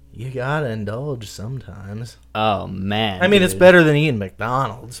 you gotta indulge sometimes. Oh man, I mean, it's better than eating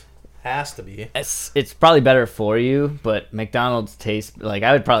McDonald's. Has to be. It's probably better for you, but McDonald's tastes like,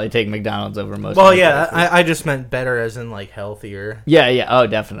 I would probably take McDonald's over most. Well, yeah, I just meant better as in like healthier. Yeah. Oh,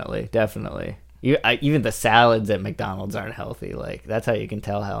 definitely. Even the salads at McDonald's aren't healthy. Like, that's how you can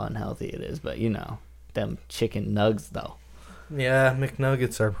tell how unhealthy it is. But you know, them chicken nugs though. Yeah,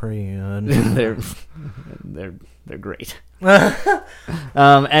 McNuggets are pretty good. they're great.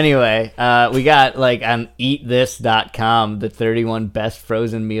 Anyway, we got like on eatthis.com the 31 best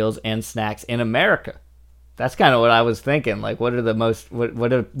frozen meals and snacks in America. That's kind of what I was thinking. Like, what are the most?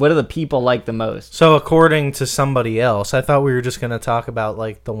 What are the people like the most? So, according to somebody else, I thought we were just going to talk about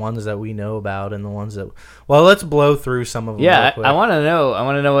like the ones that we know about and the ones that. Well, let's blow through some of them. Yeah, real quick. I want to know. I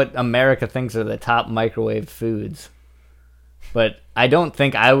want to know what America thinks are the top microwave foods. But I don't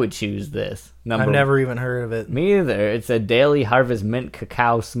think I would choose this. I've never even heard of it. Me either. It's a Daily Harvest mint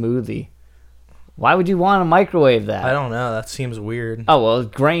cacao smoothie. Why would you want to microwave that? I don't know. That seems weird. Oh well,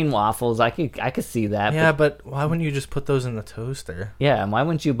 grain waffles. I could see that. Yeah, but why wouldn't you just put those in the toaster? Yeah, and why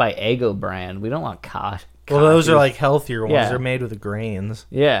wouldn't you buy Eggo brand? We don't want cod. Well, those are like healthier ones. Yeah. They're made with grains.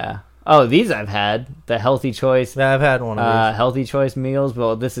 Yeah. Oh, these I've had. The Healthy Choice. Yeah, I've had one of these. Healthy Choice meals.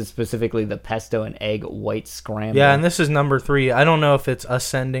 Well, this is specifically the pesto and egg white scramble. Yeah, and this is number 3. I don't know if it's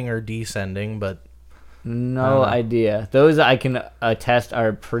ascending or descending, but no idea. Those I can attest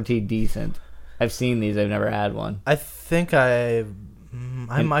are pretty decent. I've seen these. I've never had one. I think I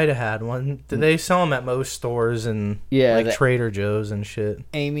might have had one. They sell them at most stores and like Trader Joe's and shit.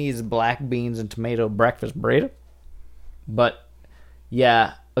 Amy's black beans and tomato breakfast burrito. But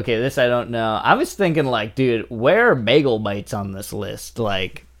yeah, okay, this I don't know. I was thinking like, dude, where are bagel bites on this list?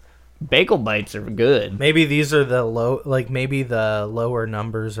 Like, bagel bites are good. Maybe these are the maybe the lower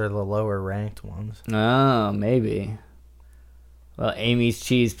numbers are the lower ranked ones. Oh, maybe. Well, Amy's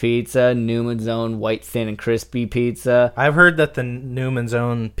cheese pizza, Newman's Own white thin and crispy pizza. I've heard that the Newman's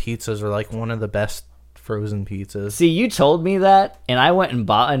Own pizzas are like one of the best frozen pizzas. See, you told me that, and I went and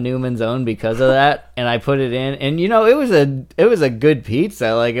bought a Newman's Own because of that, and I put it in, and you know, it was a good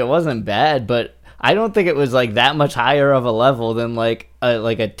pizza. Like, it wasn't bad, but I don't think it was like that much higher of a level than like a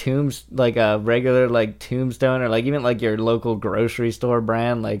regular like Tombstone or like even like your local grocery store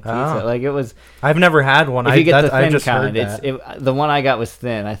brand like pizza. Like, it was. I've never had one. If you get the thin I just kind, heard that. The one I got was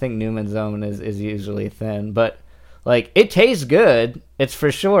thin. I think Newman's Own is usually thin, but like, it tastes good. It's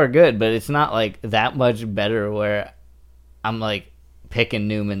for sure good, but it's not like that much better where I'm like picking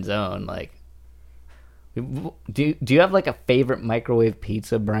Newman's Own. Like, do you have like a favorite microwave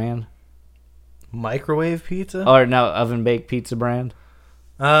pizza brand? Microwave pizza? Or no, oven baked pizza brand?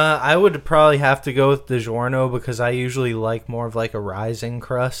 I would probably have to go with DiGiorno because I usually like more of like a rising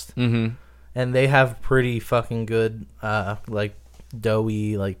crust. Mm-hmm. And they have pretty fucking good like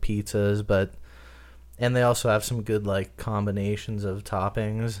doughy like pizzas, and they also have some good like combinations of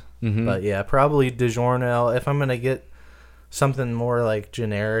toppings. Mm-hmm. But yeah, probably DiGiorno. If I'm gonna get something more like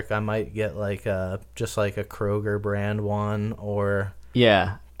generic, I might get like just like a Kroger brand one or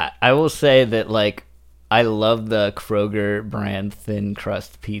yeah. I will say that, like, I love the Kroger brand thin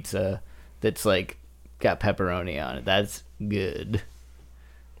crust pizza that's, like, got pepperoni on it. That's good. Nice.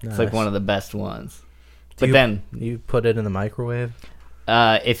 It's, like, one of the best ones. Then you put it in the microwave?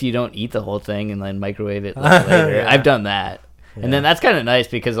 If you don't eat the whole thing and then microwave it later. Yeah. I've done that. Yeah. And then that's kind of nice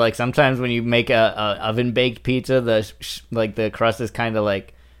because, like, sometimes when you make a oven-baked pizza, the crust is kind of,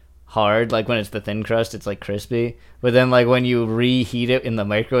 like, hard. Like, when it's the thin crust, it's, like, crispy. But then, like, when you reheat it in the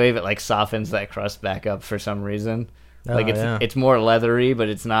microwave, it, like, softens that crust back up for some reason. Like, it's more leathery, but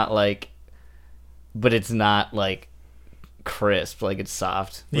it's not, like, crisp. Like, it's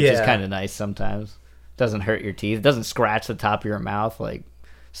soft, which is kind of nice sometimes. Doesn't hurt your teeth. It doesn't scratch the top of your mouth like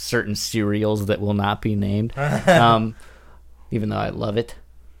certain cereals that will not be named. Even though I love it.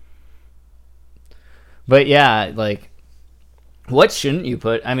 But, yeah, like, what shouldn't you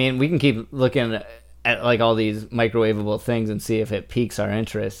put? I mean, we can keep looking at like all these microwavable things and see if it piques our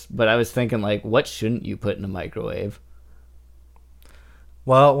interest. But I was thinking, like, what shouldn't you put in a microwave?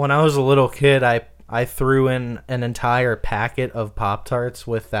 Well, when I was a little kid, I threw in an entire packet of Pop-Tarts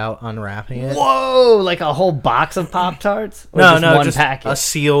without unwrapping it. Whoa! Like a whole box of Pop-Tarts? No, just packet? A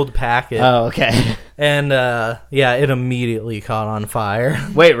sealed packet. Oh, okay. And yeah, it immediately caught on fire.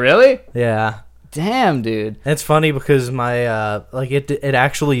 Wait, really? Yeah. Damn, dude. It's funny because my it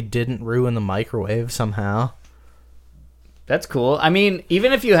actually didn't ruin the microwave somehow. That's cool. I mean,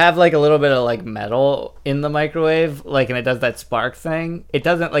 even if you have like a little bit of like metal in the microwave, like, and it does that spark thing, it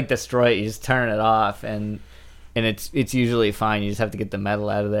doesn't like destroy it. You just turn it off, and it's usually fine. You just have to get the metal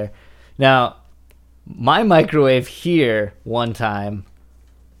out of there. Now, my microwave here one time,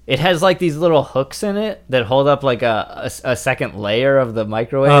 it has like these little hooks in it that hold up like a second layer of the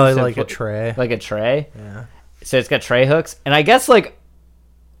microwave. Oh, so like a tray. Like a tray. Yeah. So it's got tray hooks, and I guess like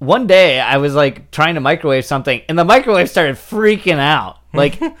one day I was like trying to microwave something, and the microwave started freaking out.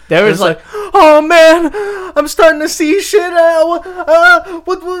 Like there was like, oh man, I'm starting to see shit.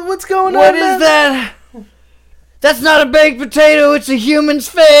 What's going on? What is that? That's not a baked potato, it's a human's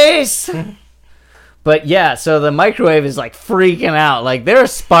face. But yeah, so the microwave is like freaking out. Like there are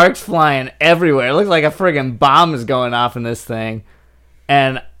sparks flying everywhere. It looks like a friggin' bomb is going off in this thing.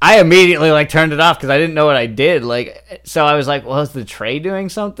 And I immediately like turned it off because I didn't know what I did. Like, so I was like, well, is the tray doing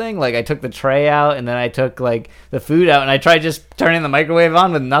something? Like I took the tray out and then I took like the food out and I tried just turning the microwave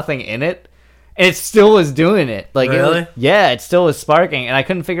on with nothing in it. And it still was doing it. Like, really? It still was sparking and I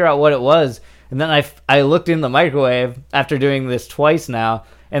couldn't figure out what it was. And then I looked in the microwave after doing this twice now.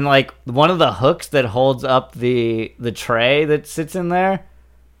 And, like, one of the hooks that holds up the tray that sits in there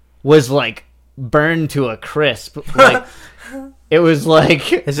was, like, burned to a crisp. Like, it was,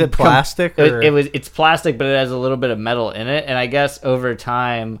 like... Is it plastic? It's plastic, but it has a little bit of metal in it. And I guess over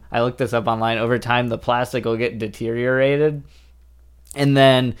time, I looked this up online, over time the plastic will get deteriorated. And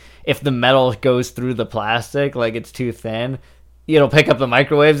then if the metal goes through the plastic, like, it's too thin... It'll pick up the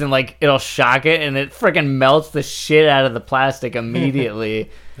microwaves and like it'll shock it and it freaking melts the shit out of the plastic immediately.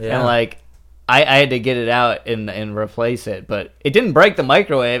 Yeah. And like I had to get it out and replace it, but it didn't break the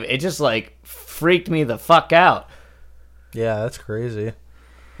microwave. It just like freaked me the fuck out. Yeah, that's crazy.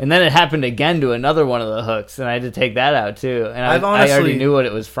 And then it happened again to another one of the hooks, and I had to take that out too. And I already knew what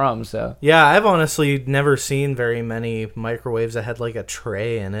it was from, so. Yeah, I've honestly never seen very many microwaves that had like a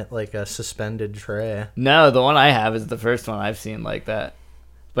tray in it, like a suspended tray. No, the one I have is the first one I've seen like that.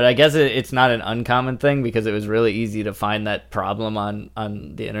 But I guess it's not an uncommon thing because it was really easy to find that problem on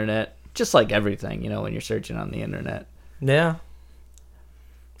the internet. Just like everything, when you're searching on the internet. Yeah.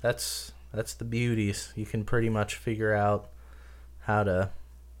 That's the beauties. You can pretty much figure out how to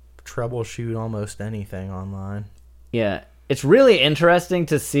troubleshoot almost anything online. Yeah, it's really interesting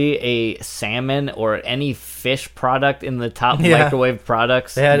to see a salmon or any fish product in the top microwave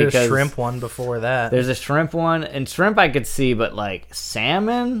products. They had a shrimp one before that. There's a shrimp one, and shrimp I could see, but like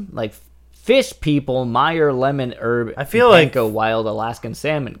salmon, like Fish People Meyer Lemon Herb I feel like Panko Wild Alaskan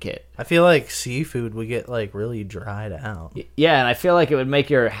Salmon Kit. I feel like seafood would get like really dried out. Yeah, and I feel like it would make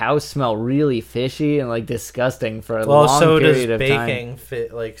your house smell really fishy and like disgusting for a long period of time. Well, so does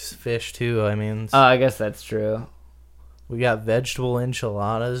baking fish too. I mean, I guess that's true. We got vegetable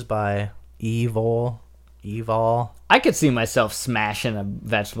enchiladas by Evol. I could see myself smashing a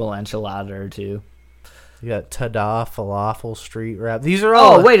vegetable enchilada or two. You got Tada falafel street wrap. These are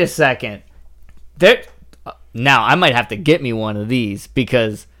all. Oh, wait a second. Now I might have to get me one of these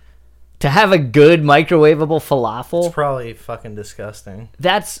because to have a good microwavable falafel, it's probably fucking disgusting.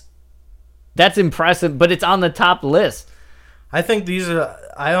 That's impressive, but it's on the top list.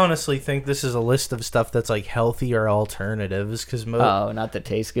 I honestly think this is a list of stuff that's like healthier alternatives because not that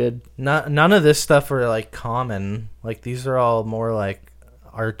taste good. None of this stuff are like common. Like these are all more like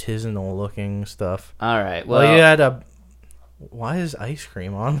artisanal looking stuff. All right. Well, you had why is ice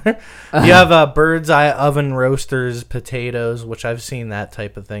cream on there? You have a Bird's Eye Oven Roasters potatoes, which I've seen that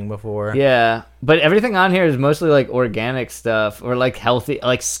type of thing before. Yeah, but everything on here is mostly like organic stuff or like healthy,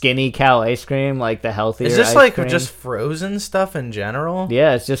 like Skinny Cow ice cream, like the healthier. Is this ice like cream. just frozen stuff in general?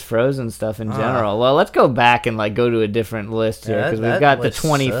 Yeah, it's just frozen stuff in general. Well, let's go back and like go to a different list here because we've got the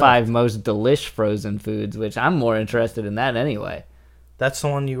 25 most delish frozen foods, which I'm more interested in that anyway. That's the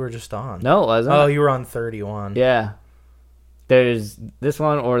one you were just on. No, it wasn't. Oh, you were on 31. Yeah. There's this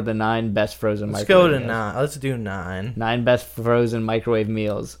one or the 9 best frozen Let's microwave go to meals. 9. Let's do 9. 9 best frozen microwave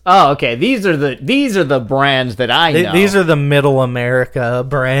meals. Oh, okay. These are the brands that I know. These are the middle America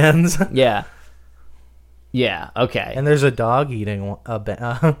brands. Yeah. Yeah, okay. And there's a dog eating one of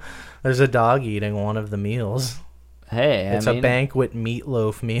the meals. Hey, it's a banquet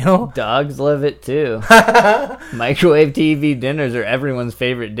meatloaf meal. Dogs love it too. Microwave TV dinners are everyone's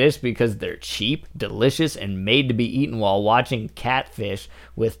favorite dish because they're cheap, delicious, and made to be eaten while watching catfish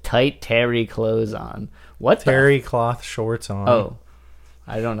with tight terry clothes on. What terry cloth shorts on? Oh,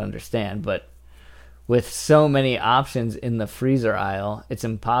 I don't understand, but with so many options in the freezer aisle, it's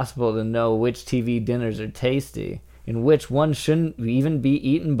impossible to know which TV dinners are tasty and which one shouldn't even be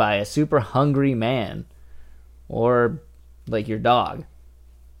eaten by a super hungry man. Or like your dog.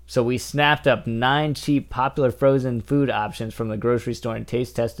 So we snapped up 9 cheap, popular frozen food options from the grocery store and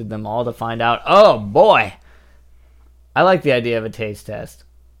taste tested them all to find out. Oh boy, I like the idea of a taste test.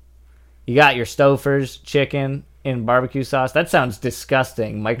 You got your Stouffer's chicken in barbecue sauce. That sounds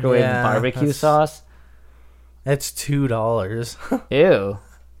disgusting. Microwave barbecue sauce. It's $2. Ew.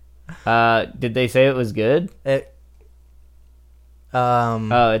 Did they say it was good? It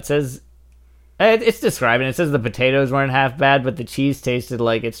says. It's describing. It says the potatoes weren't half bad, but the cheese tasted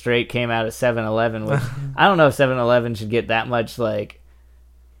like it straight came out of 7-Eleven. Which I don't know if 7-Eleven should get that much. Like,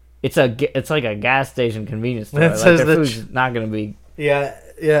 it's like a gas station convenience store. It like says their food's not going to be. Yeah,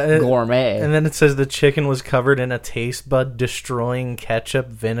 gourmet. And then it says the chicken was covered in a taste bud destroying ketchup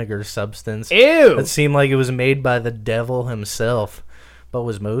vinegar substance. Ew! It seemed like it was made by the devil himself, but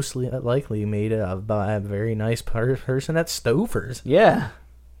was mostly likely made by a very nice person at Stouffer's. Yeah.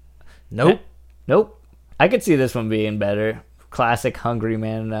 Nope. Nope. I could see this one being better. Classic Hungry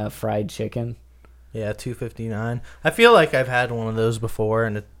Man fried chicken. Yeah, $2.59. I feel like I've had one of those before,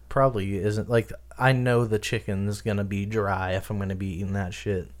 and it probably isn't. Like, I know the chicken's gonna be dry if I'm gonna be eating that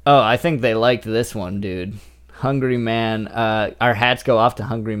shit. Oh, I think they liked this one, dude. Hungry Man. Our hats go off to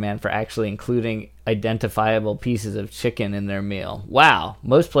Hungry Man for actually including identifiable pieces of chicken in their meal. Wow.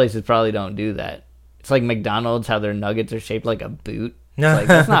 Most places probably don't do that. It's like McDonald's, how their nuggets are shaped like a boot. It's like,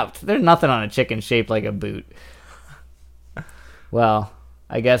 that's not. There's nothing on a chicken shaped like a boot. Well,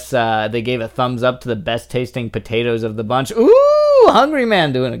 I guess they gave a thumbs up to the best tasting potatoes of the bunch. Ooh, Hungry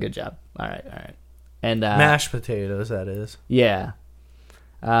Man doing a good job. All right. And mashed potatoes, that is. Yeah.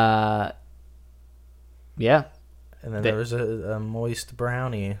 Yeah. And then there was a moist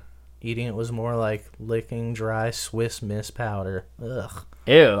brownie. Eating it was more like licking dry Swiss Miss powder. Ugh.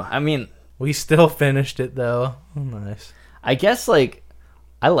 Ew. I mean, we still finished it though. Oh, nice. I guess like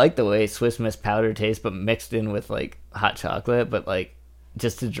I like the way Swiss Miss powder tastes, but mixed in with like hot chocolate. But like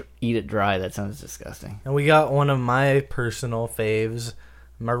just to eat it dry, that sounds disgusting. And we got one of my personal faves,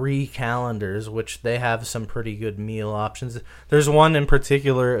 Marie Callender's, which they have some pretty good meal options. There's one in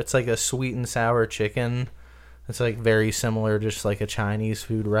particular. It's like a sweet and sour chicken. It's like very similar, just like a Chinese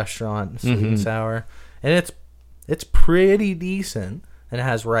food restaurant, sweet and sour, and it's pretty decent. And it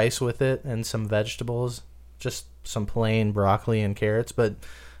has rice with it and some vegetables, just some plain broccoli and carrots. But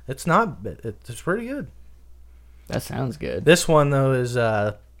it's not. It's pretty good. That sounds good. This one though is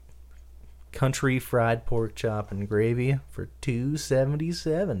country fried pork chop and gravy for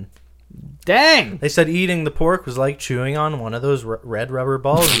 $2.77. Dang! They said eating the pork was like chewing on one of those red rubber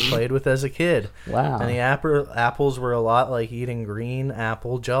balls you played with as a kid. Wow. And the apples were a lot like eating green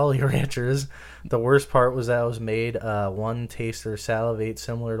apple Jolly Ranchers. The worst part was that it was made one taste or salivate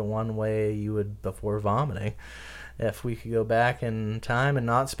similar to one way you would before vomiting. If we could go back in time and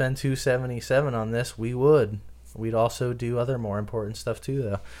not spend $2.77 on this, we would. We'd also do other more important stuff too,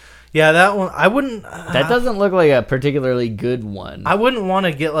 though. Yeah, that one, I wouldn't... that doesn't look like a particularly good one. I wouldn't want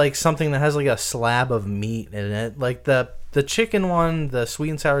to get, like, something that has, like, a slab of meat in it. Like, the chicken one, the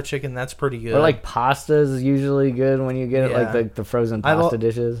sweet and sour chicken, that's pretty good. Or, like, pasta is usually good when you get it, like the frozen pasta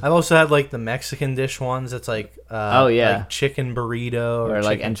dishes. I've also had, like, the Mexican dish ones. It's, like, like chicken burrito. Or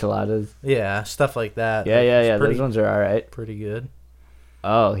like, enchiladas. Yeah, stuff like that. Yeah. Those ones are all right. Pretty good.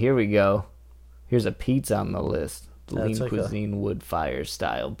 Oh, here we go. Here's a pizza on the list. Lean like Cuisine wood fire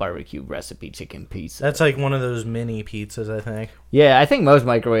style barbecue recipe chicken pizza. That's like one of those mini pizzas, I think. Yeah, I think most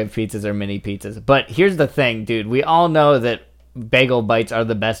microwave pizzas are mini pizzas. But here's the thing, dude. We all know that bagel bites are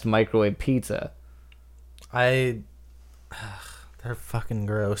the best microwave pizza. They're fucking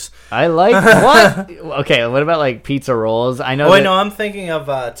gross. I like what? Okay, what about like pizza rolls? I know. Oh, no, I'm thinking of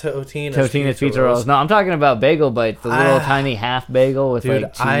Totino's pizza rolls. No, I'm talking about bagel bites. The little tiny half bagel with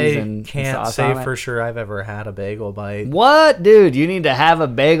like cheese and sauce on it. I can't say for sure I've ever had a bagel bite. What, dude? You need to have a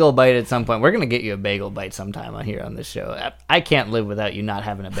bagel bite at some point. We're gonna get you a bagel bite sometime on here on this show. I can't live without you not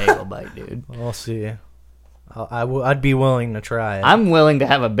having a bagel bite, dude. We'll see. I'd be willing to try it. I'm willing to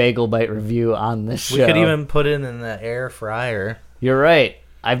have a bagel bite review on this show. We could even put it in the air fryer. You're right.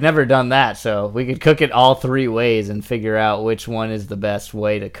 I've never done that, so we could cook it all three ways and figure out which one is the best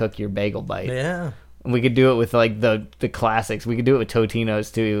way to cook your bagel bite. Yeah. And we could do it with like the classics. We could do it with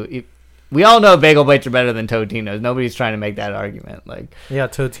Totino's too. We all know bagel bites are better than Totino's. Nobody's trying to make that argument. Like, yeah,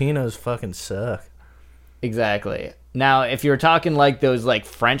 Totino's fucking suck. Exactly. Now, if you're talking like those like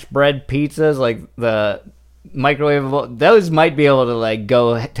French bread pizzas, like the microwavable, those might be able to like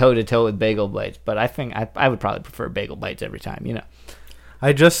go toe to toe with bagel bites, but I think I would probably prefer bagel bites every time, you know.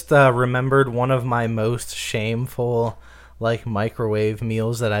 I just remembered one of my most shameful like microwave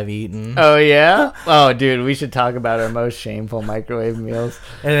meals that I've eaten. Oh yeah? Oh dude, we should talk about our most shameful microwave meals.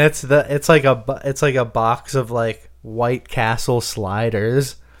 And it's like a box of like White Castle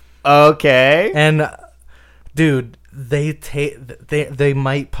sliders. Okay. And dude, they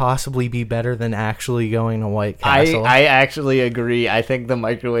might possibly be better than actually going to White Castle. I actually agree. I think the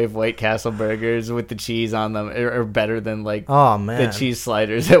microwave White Castle burgers with the cheese on them are better than like the cheese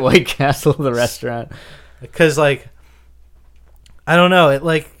sliders at White Castle, the restaurant. Because like, I don't know,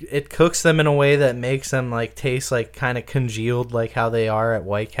 it cooks them in a way that makes them like taste like kind of congealed like how they are at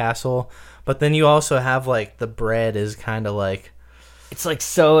White Castle. But then you also have like the bread is kind of like, it's like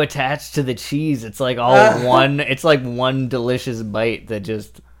so attached to the cheese. It's like all one. It's like one delicious bite that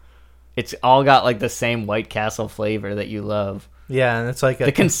just. It's all got like the same White Castle flavor that you love. Yeah, and it's like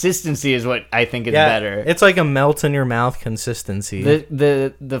The consistency is what I think is better. It's like a melt in your mouth consistency.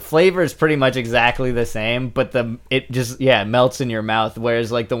 The flavor is pretty much exactly the same, but it just melts in your mouth.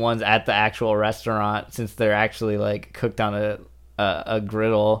 Whereas like the ones at the actual restaurant, since they're actually like cooked on a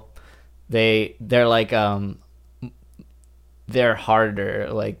griddle, they're like they're harder,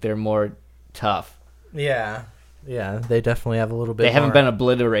 like they're more tough. Yeah, they definitely have a little bit. They haven't been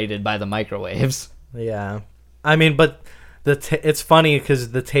obliterated by the microwaves. Yeah, I mean, but it's funny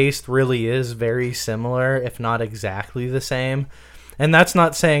because the taste really is very similar, if not exactly the same. And that's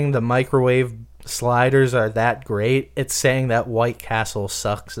not saying the microwave sliders are that great. It's saying that White Castle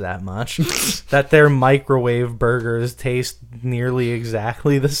sucks that much. That their microwave burgers taste nearly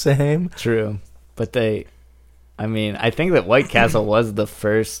exactly the same. True. But I think that White Castle was the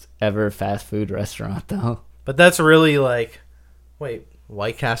first ever fast food restaurant, though. But that's really like... Wait,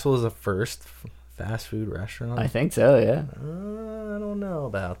 White Castle is the first fast food restaurant? I think so, yeah. I don't know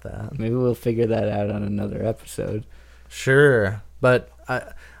about that. Maybe we'll figure that out on another episode. Sure, but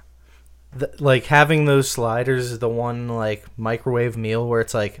like having those sliders is the one like microwave meal where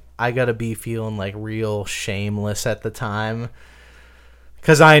it's like I gotta be feeling like real shameless at the time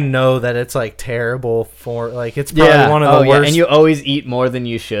because I know that it's like terrible for like it's probably one of the worst. And you always eat more than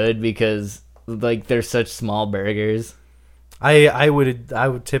you should because like they're such small burgers. I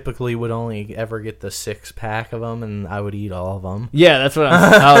would typically would only ever get the 6-pack of them, and I would eat all of them. Yeah, that's what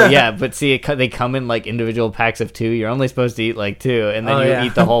I'm. Oh yeah, but see, they come in like individual packs of 2. You're only supposed to eat like 2, and then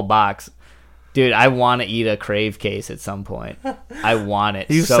eat the whole box. Dude, I want to eat a Crave case at some point. I want it.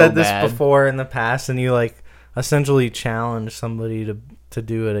 You've so said this bad. before in the past, and you like essentially challenge somebody to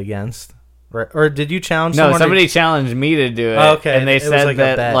do it against. Or did you challenge someone? No, somebody challenged me to do it. Oh, okay. And they said like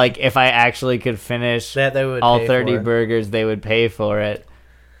that like if I actually could finish they would all pay 30 for it. burgers, they would pay for it.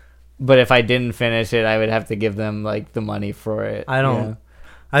 But if I didn't finish it, I would have to give them like the money for it. I don't.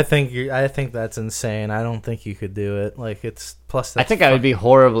 I think that's insane. I don't think you could do it. Like it's plus. I think I would be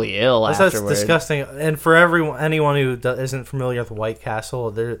horribly ill afterwards. That's disgusting. And for anyone who isn't familiar with White Castle,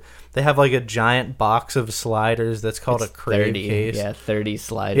 they have like a giant box of sliders that's called a Crave 30, case. Yeah, 30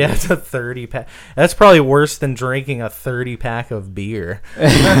 sliders. Yeah, it's a 30-pack. That's probably worse than drinking a 30-pack of beer.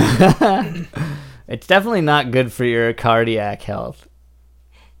 It's definitely not good for your cardiac health.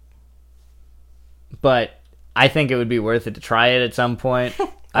 But I think it would be worth it to try it at some point.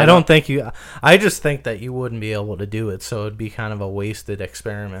 I don't think you... I just think that you wouldn't be able to do it, so it'd be kind of a wasted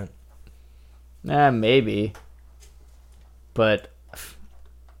experiment. Maybe. But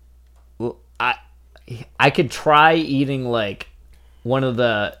I could try eating like one of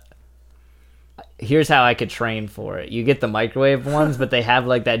the... Here's how I could train for it. You get the microwave ones, but they have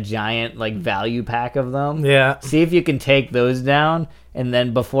like that giant like value pack of them. Yeah. See if you can take those down, and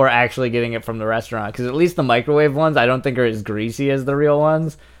then before actually getting it from the restaurant, because at least the microwave ones I don't think are as greasy as the real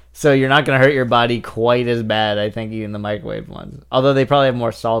ones. So you're not going to hurt your body quite as bad, I think, eating the microwave ones. Although they probably have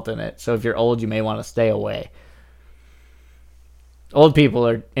more salt in it. So if you're old, you may want to stay away. Old people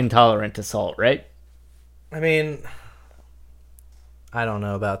are intolerant to salt, right? I mean, I don't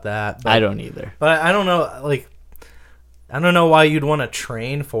know about that. I don't either. But I don't know, like, I don't know why you'd want to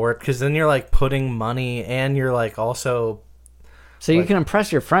train for it, because then you're, like, putting money, and you're, like, also... So you can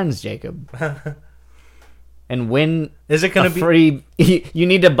impress your friends, Jacob. And win Is it going to be free... You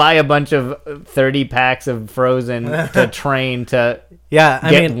need to buy a bunch of 30 packs of Frozen to train to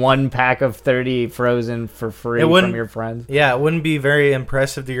get 1 pack of 30 Frozen for free from your friends. Yeah, it wouldn't be very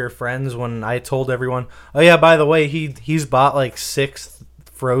impressive to your friends when I told everyone, oh yeah, by the way, he's bought like 6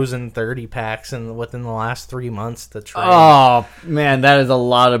 Frozen 30 packs within the last 3 months to train. Oh, man, that is a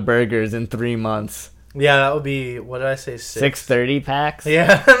lot of burgers in 3 months. Yeah, that would be, what did I say, 6 30 packs?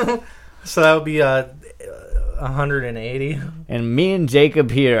 Yeah. So that would be 180. And me and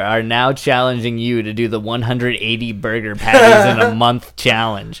Jacob here are now challenging you to do the 180 burger patties in a month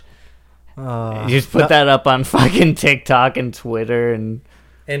challenge. You just put that up on fucking TikTok and Twitter. And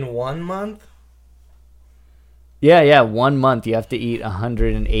in 1 month? Yeah, 1 month you have to eat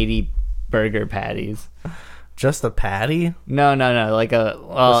 180 burger patties. Just a patty? No, like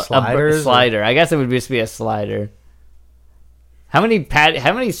a slider. I guess it would just be a slider. How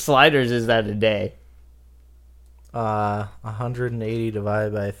many sliders is that a day? 180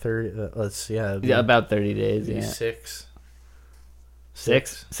 divided by 30. Let's see. Yeah, about 30 days. Yeah,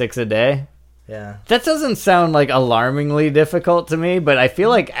 6 a day. Yeah, that doesn't sound like alarmingly difficult to me, but I feel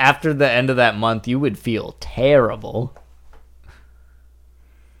like after the end of that month, you would feel terrible.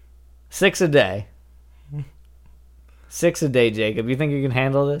 6 a day. 6 a day, Jacob. You think you can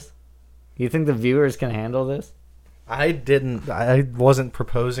handle this? You think the viewers can handle this? I wasn't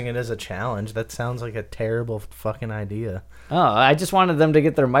proposing it as a challenge. That sounds like a terrible fucking idea. Oh, I just wanted them to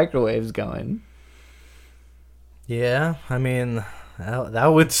get their microwaves going. Yeah, I mean, that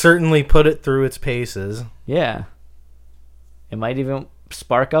would certainly put it through its paces. Yeah. It might even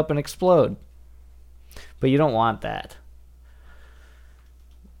spark up and explode. But you don't want that.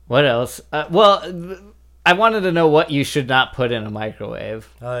 What else? Well, I wanted to know what you should not put in a microwave.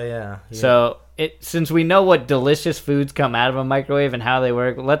 Oh, yeah. So, since we know what delicious foods come out of a microwave and how they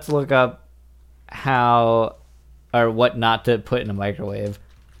work, let's look up how or what not to put in a microwave.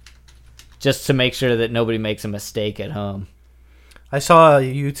 Just to make sure that nobody makes a mistake at home. I saw a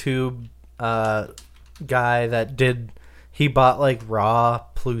YouTube guy that he bought like raw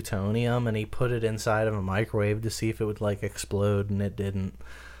plutonium and he put it inside of a microwave to see if it would like explode, and it didn't.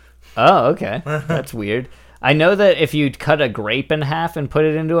 Oh, okay. That's weird. I know that if you cut a grape in half and put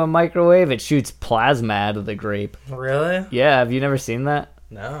it into a microwave, it shoots plasma out of the grape. Really? Yeah, have you never seen that?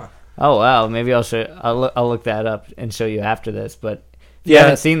 No. Oh, wow. Maybe I'll look that up and show you after this, but if you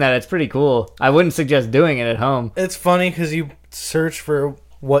haven't seen that, it's pretty cool. I wouldn't suggest doing it at home. It's funny because you search for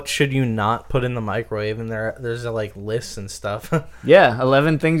what should you not put in the microwave, and there's like lists and stuff. Yeah,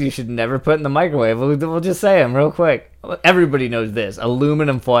 11 things you should never put in the microwave. We'll just say them real quick. Everybody knows this.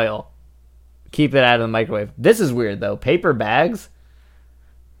 Aluminum foil. Keep it out of the microwave. This is weird, though. Paper bags.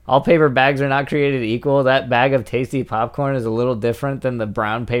 All paper bags are not created equal. That bag of tasty popcorn is a little different than the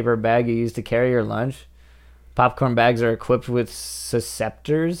brown paper bag you use to carry your lunch. Popcorn bags are equipped with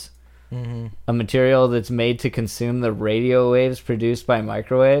susceptors, a material that's made to consume the radio waves produced by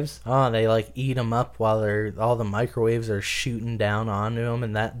microwaves. Oh, they like eat them up while all the microwaves are shooting down onto them,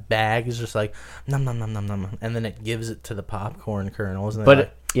 and that bag is just like nom nom nom nom nom, and then it gives it to the popcorn kernels. And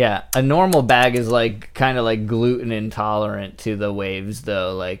yeah, a normal bag is like kind of like gluten intolerant to the waves,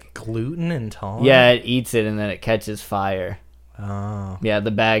 though. Like gluten intolerant. Yeah, it eats it and then it catches fire. Oh. Yeah, the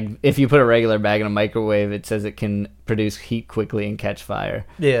bag, if you put a regular bag in a microwave, it says it can produce heat quickly and catch fire.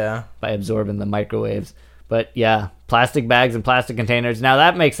 Yeah. By absorbing the microwaves. But yeah, plastic bags and plastic containers. Now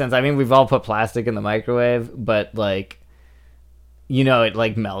that makes sense. I mean, we've all put plastic in the microwave, but like, it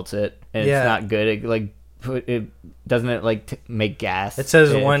like melts it and it's not good. It doesn't it like make gas? It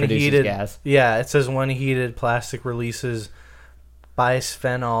says when heated gas. Yeah, it says when heated, plastic releases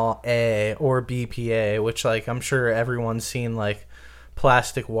bisphenol A or BPA, which like I'm sure everyone's seen like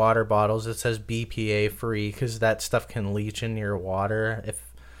plastic water bottles. It says BPA free because that stuff can leach in your water.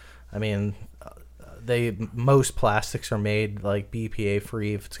 Most plastics are made like BPA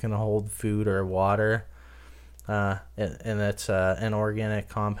free if it's going to hold food or water. And it's an organic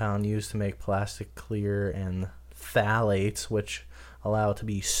compound used to make plastic clear, and phthalates, which allow it to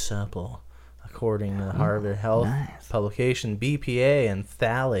be supple. According to the Harvard Health publication, BPA and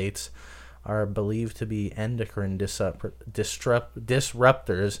phthalates are believed to be endocrine disruptors.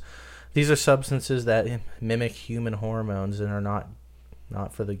 These are substances that mimic human hormones and are not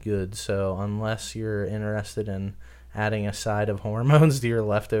for the good. So unless you're interested in adding a side of hormones to your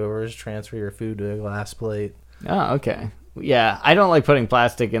leftovers, transfer your food to a glass plate. Oh, okay. Yeah, I don't like putting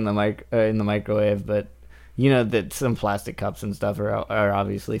plastic in the microwave, but that some plastic cups and stuff are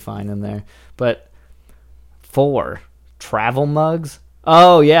obviously fine in there. But 4, travel mugs.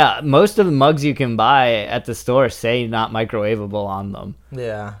 Oh, yeah. Most of the mugs you can buy at the store say not microwavable on them.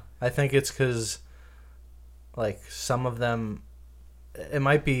 Yeah. I think it's because, like, some of them, it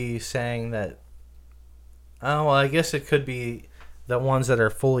might be saying that, oh, well, I guess it could be the ones that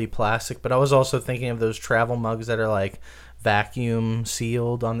are fully plastic, but I was also thinking of those travel mugs that are, like, vacuum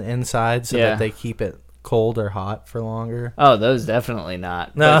sealed on the inside so that they keep it cold or hot for longer. Oh, those definitely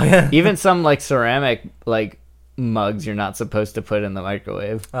not. No, even some like ceramic like mugs you're not supposed to put in the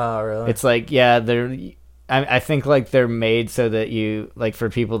microwave. Oh, really? It's like I think like they're made so that you like for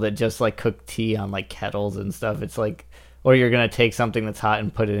people that just like cook tea on like kettles and stuff. It's like, or you're gonna take something that's hot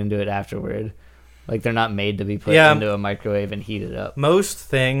and put it into it afterward. Like they're not made to be put into a microwave and heat it up. Most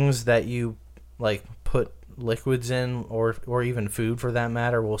things that you like put liquids in or even food for that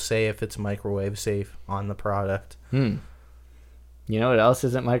matter will say if it's microwave safe on the product. You know what else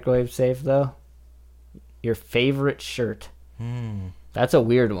isn't microwave safe though? Your favorite shirt. That's a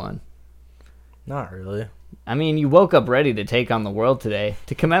weird one. Not really. I mean, you woke up ready to take on the world today.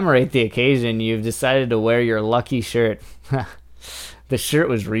 To commemorate the occasion, you've decided to wear your lucky shirt. The shirt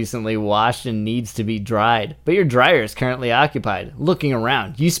was recently washed and needs to be dried, but your dryer is currently occupied. Looking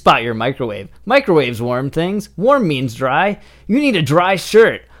around, you spot your microwave. Microwaves warm things. Warm means dry. You need a dry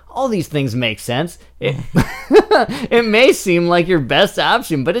shirt. All these things make sense. It may seem like your best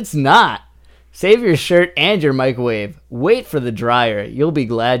option, but it's not. Save your shirt and your microwave. Wait for the dryer. You'll be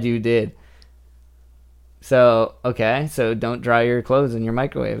glad you did. So, okay. So don't dry your clothes in your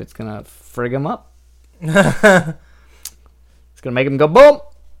microwave. It's going to frig them up. It's going to make them go boom.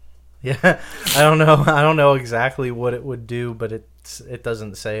 Yeah, I don't know. I don't know exactly what it would do, but it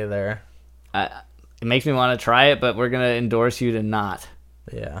doesn't say there. It makes me want to try it, but we're going to endorse you to not.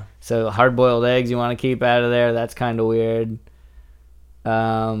 Yeah. So hard-boiled eggs you want to keep out of there. That's kind of weird.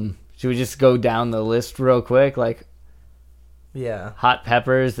 Should we just go down the list real quick? Like, yeah. Hot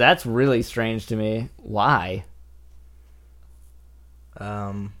peppers. That's really strange to me. Why?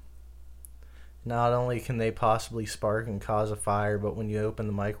 Not only can they possibly spark and cause a fire, but when you open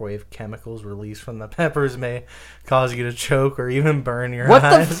the microwave, chemicals released from the peppers may cause you to choke or even burn your eyes.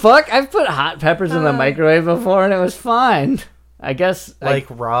 What the fuck? I've put hot peppers in the microwave before and it was fine. I guess like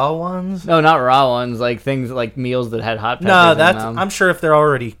raw ones? No, not raw ones. Like things like meals that had hot peppers. No, in that's them. I'm sure if they're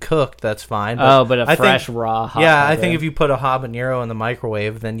already cooked, that's fine. But a I fresh think, raw hot yeah, pepper. I think if you put a habanero in the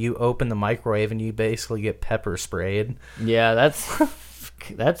microwave, then you open the microwave and you basically get pepper sprayed. Yeah, that's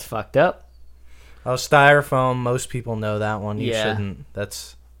fucked up. Oh, styrofoam. Most people know that one. You Yeah. shouldn't.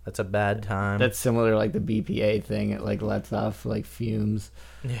 That's a bad time. That's similar to like the BPA thing. It like lets off like fumes.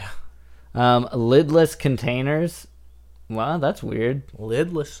 Yeah. Lidless containers. Wow, that's weird.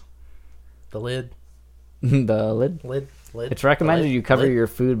 Lidless. The lid. The lid. Lid. It's recommended you cover your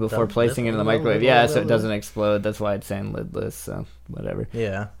food before placing it in the microwave. Yeah, so it lid. doesn't explode. That's why it's saying lidless. So whatever.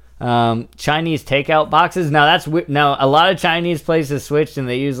 Yeah. Chinese takeout boxes. Now that's now a lot of Chinese places switched and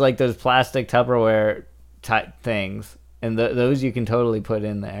they use like those plastic Tupperware type things, and those you can totally put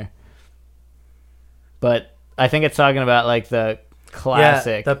in there. But I think it's talking about like the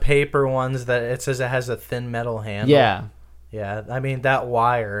classic, the paper ones that it says it has a thin metal handle. Yeah. Yeah, I mean that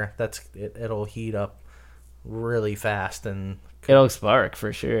wire. It'll heat up really fast and It'll spark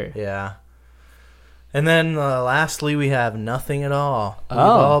for sure. Yeah. And then lastly, we have nothing at all. We've Oh.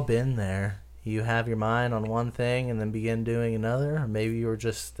 all been there. You have your mind on one thing and then begin doing another. Or maybe you were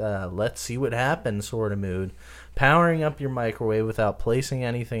just let's see what happens sort of mood. Powering up your microwave without placing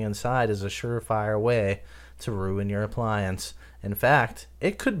anything inside is a surefire way to ruin your appliance. In fact,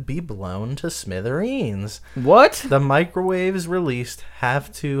 it could be blown to smithereens. What? The microwaves released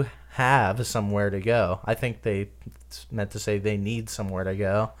have to have somewhere to go. I think they meant to say they need somewhere to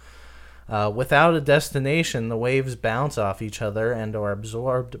go. Without a destination, the waves bounce off each other and are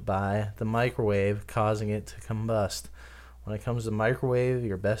absorbed by the microwave, causing it to combust. When it comes to microwave,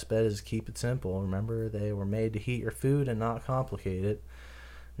 your best bet is keep it simple. Remember, they were made to heat your food and not complicate it.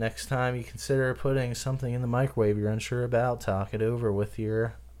 Next time you consider putting something in the microwave you're unsure about, talk it over with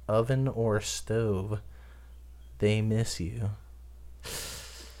your oven or stove. They miss you.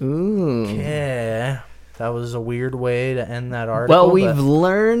 Ooh. Yeah. That was a weird way to end that article. Well, we've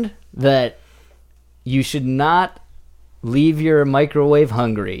learned that you should not leave your microwave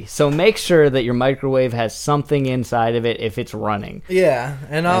hungry. So make sure that your microwave has something inside of it if it's running. Yeah,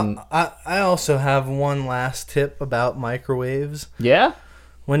 and I also have one last tip about microwaves. Yeah?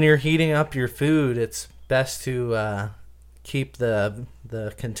 When you're heating up your food, it's best to keep the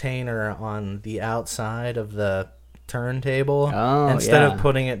container on the outside of the turntable instead of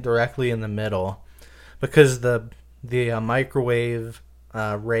putting it directly in the middle, because the microwave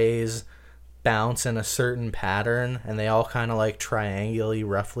rays bounce in a certain pattern, and they all kind of like triangulate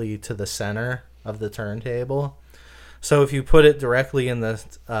roughly to the center of the turntable. So if you put it directly in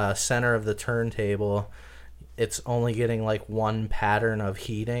the center of the turntable, it's only getting like one pattern of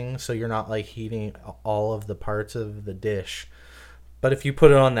heating, so you're not like heating all of the parts of the dish. But if you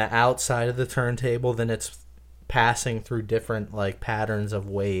put it on the outside of the turntable, then it's passing through different like patterns of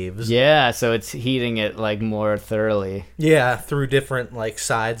waves. Yeah, so it's heating it like more thoroughly. Yeah, through different like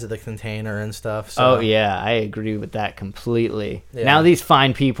sides of the container and stuff. So. Oh yeah, I agree with that completely. Yeah. Now these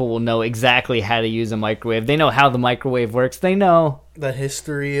fine people will know exactly how to use a microwave. They know how the microwave works. They know the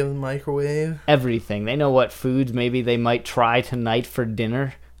history of the microwave. Everything. They know what foods maybe they might try tonight for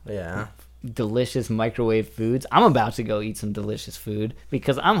dinner. Yeah. Delicious microwave foods. I'm about to go eat some delicious food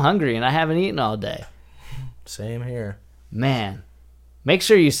because I'm hungry and I haven't eaten all day. Same here. Man, make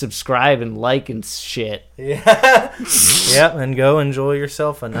sure you subscribe and like and shit. Yeah. Yep, and go enjoy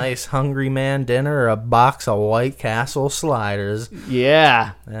yourself a nice Hungry Man dinner or a box of White Castle sliders.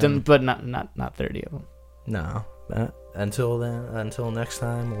 Yeah, but not 30 of them. No. Until then, until next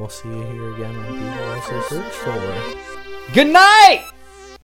time, we'll see you here again on People Also Search For. Good night!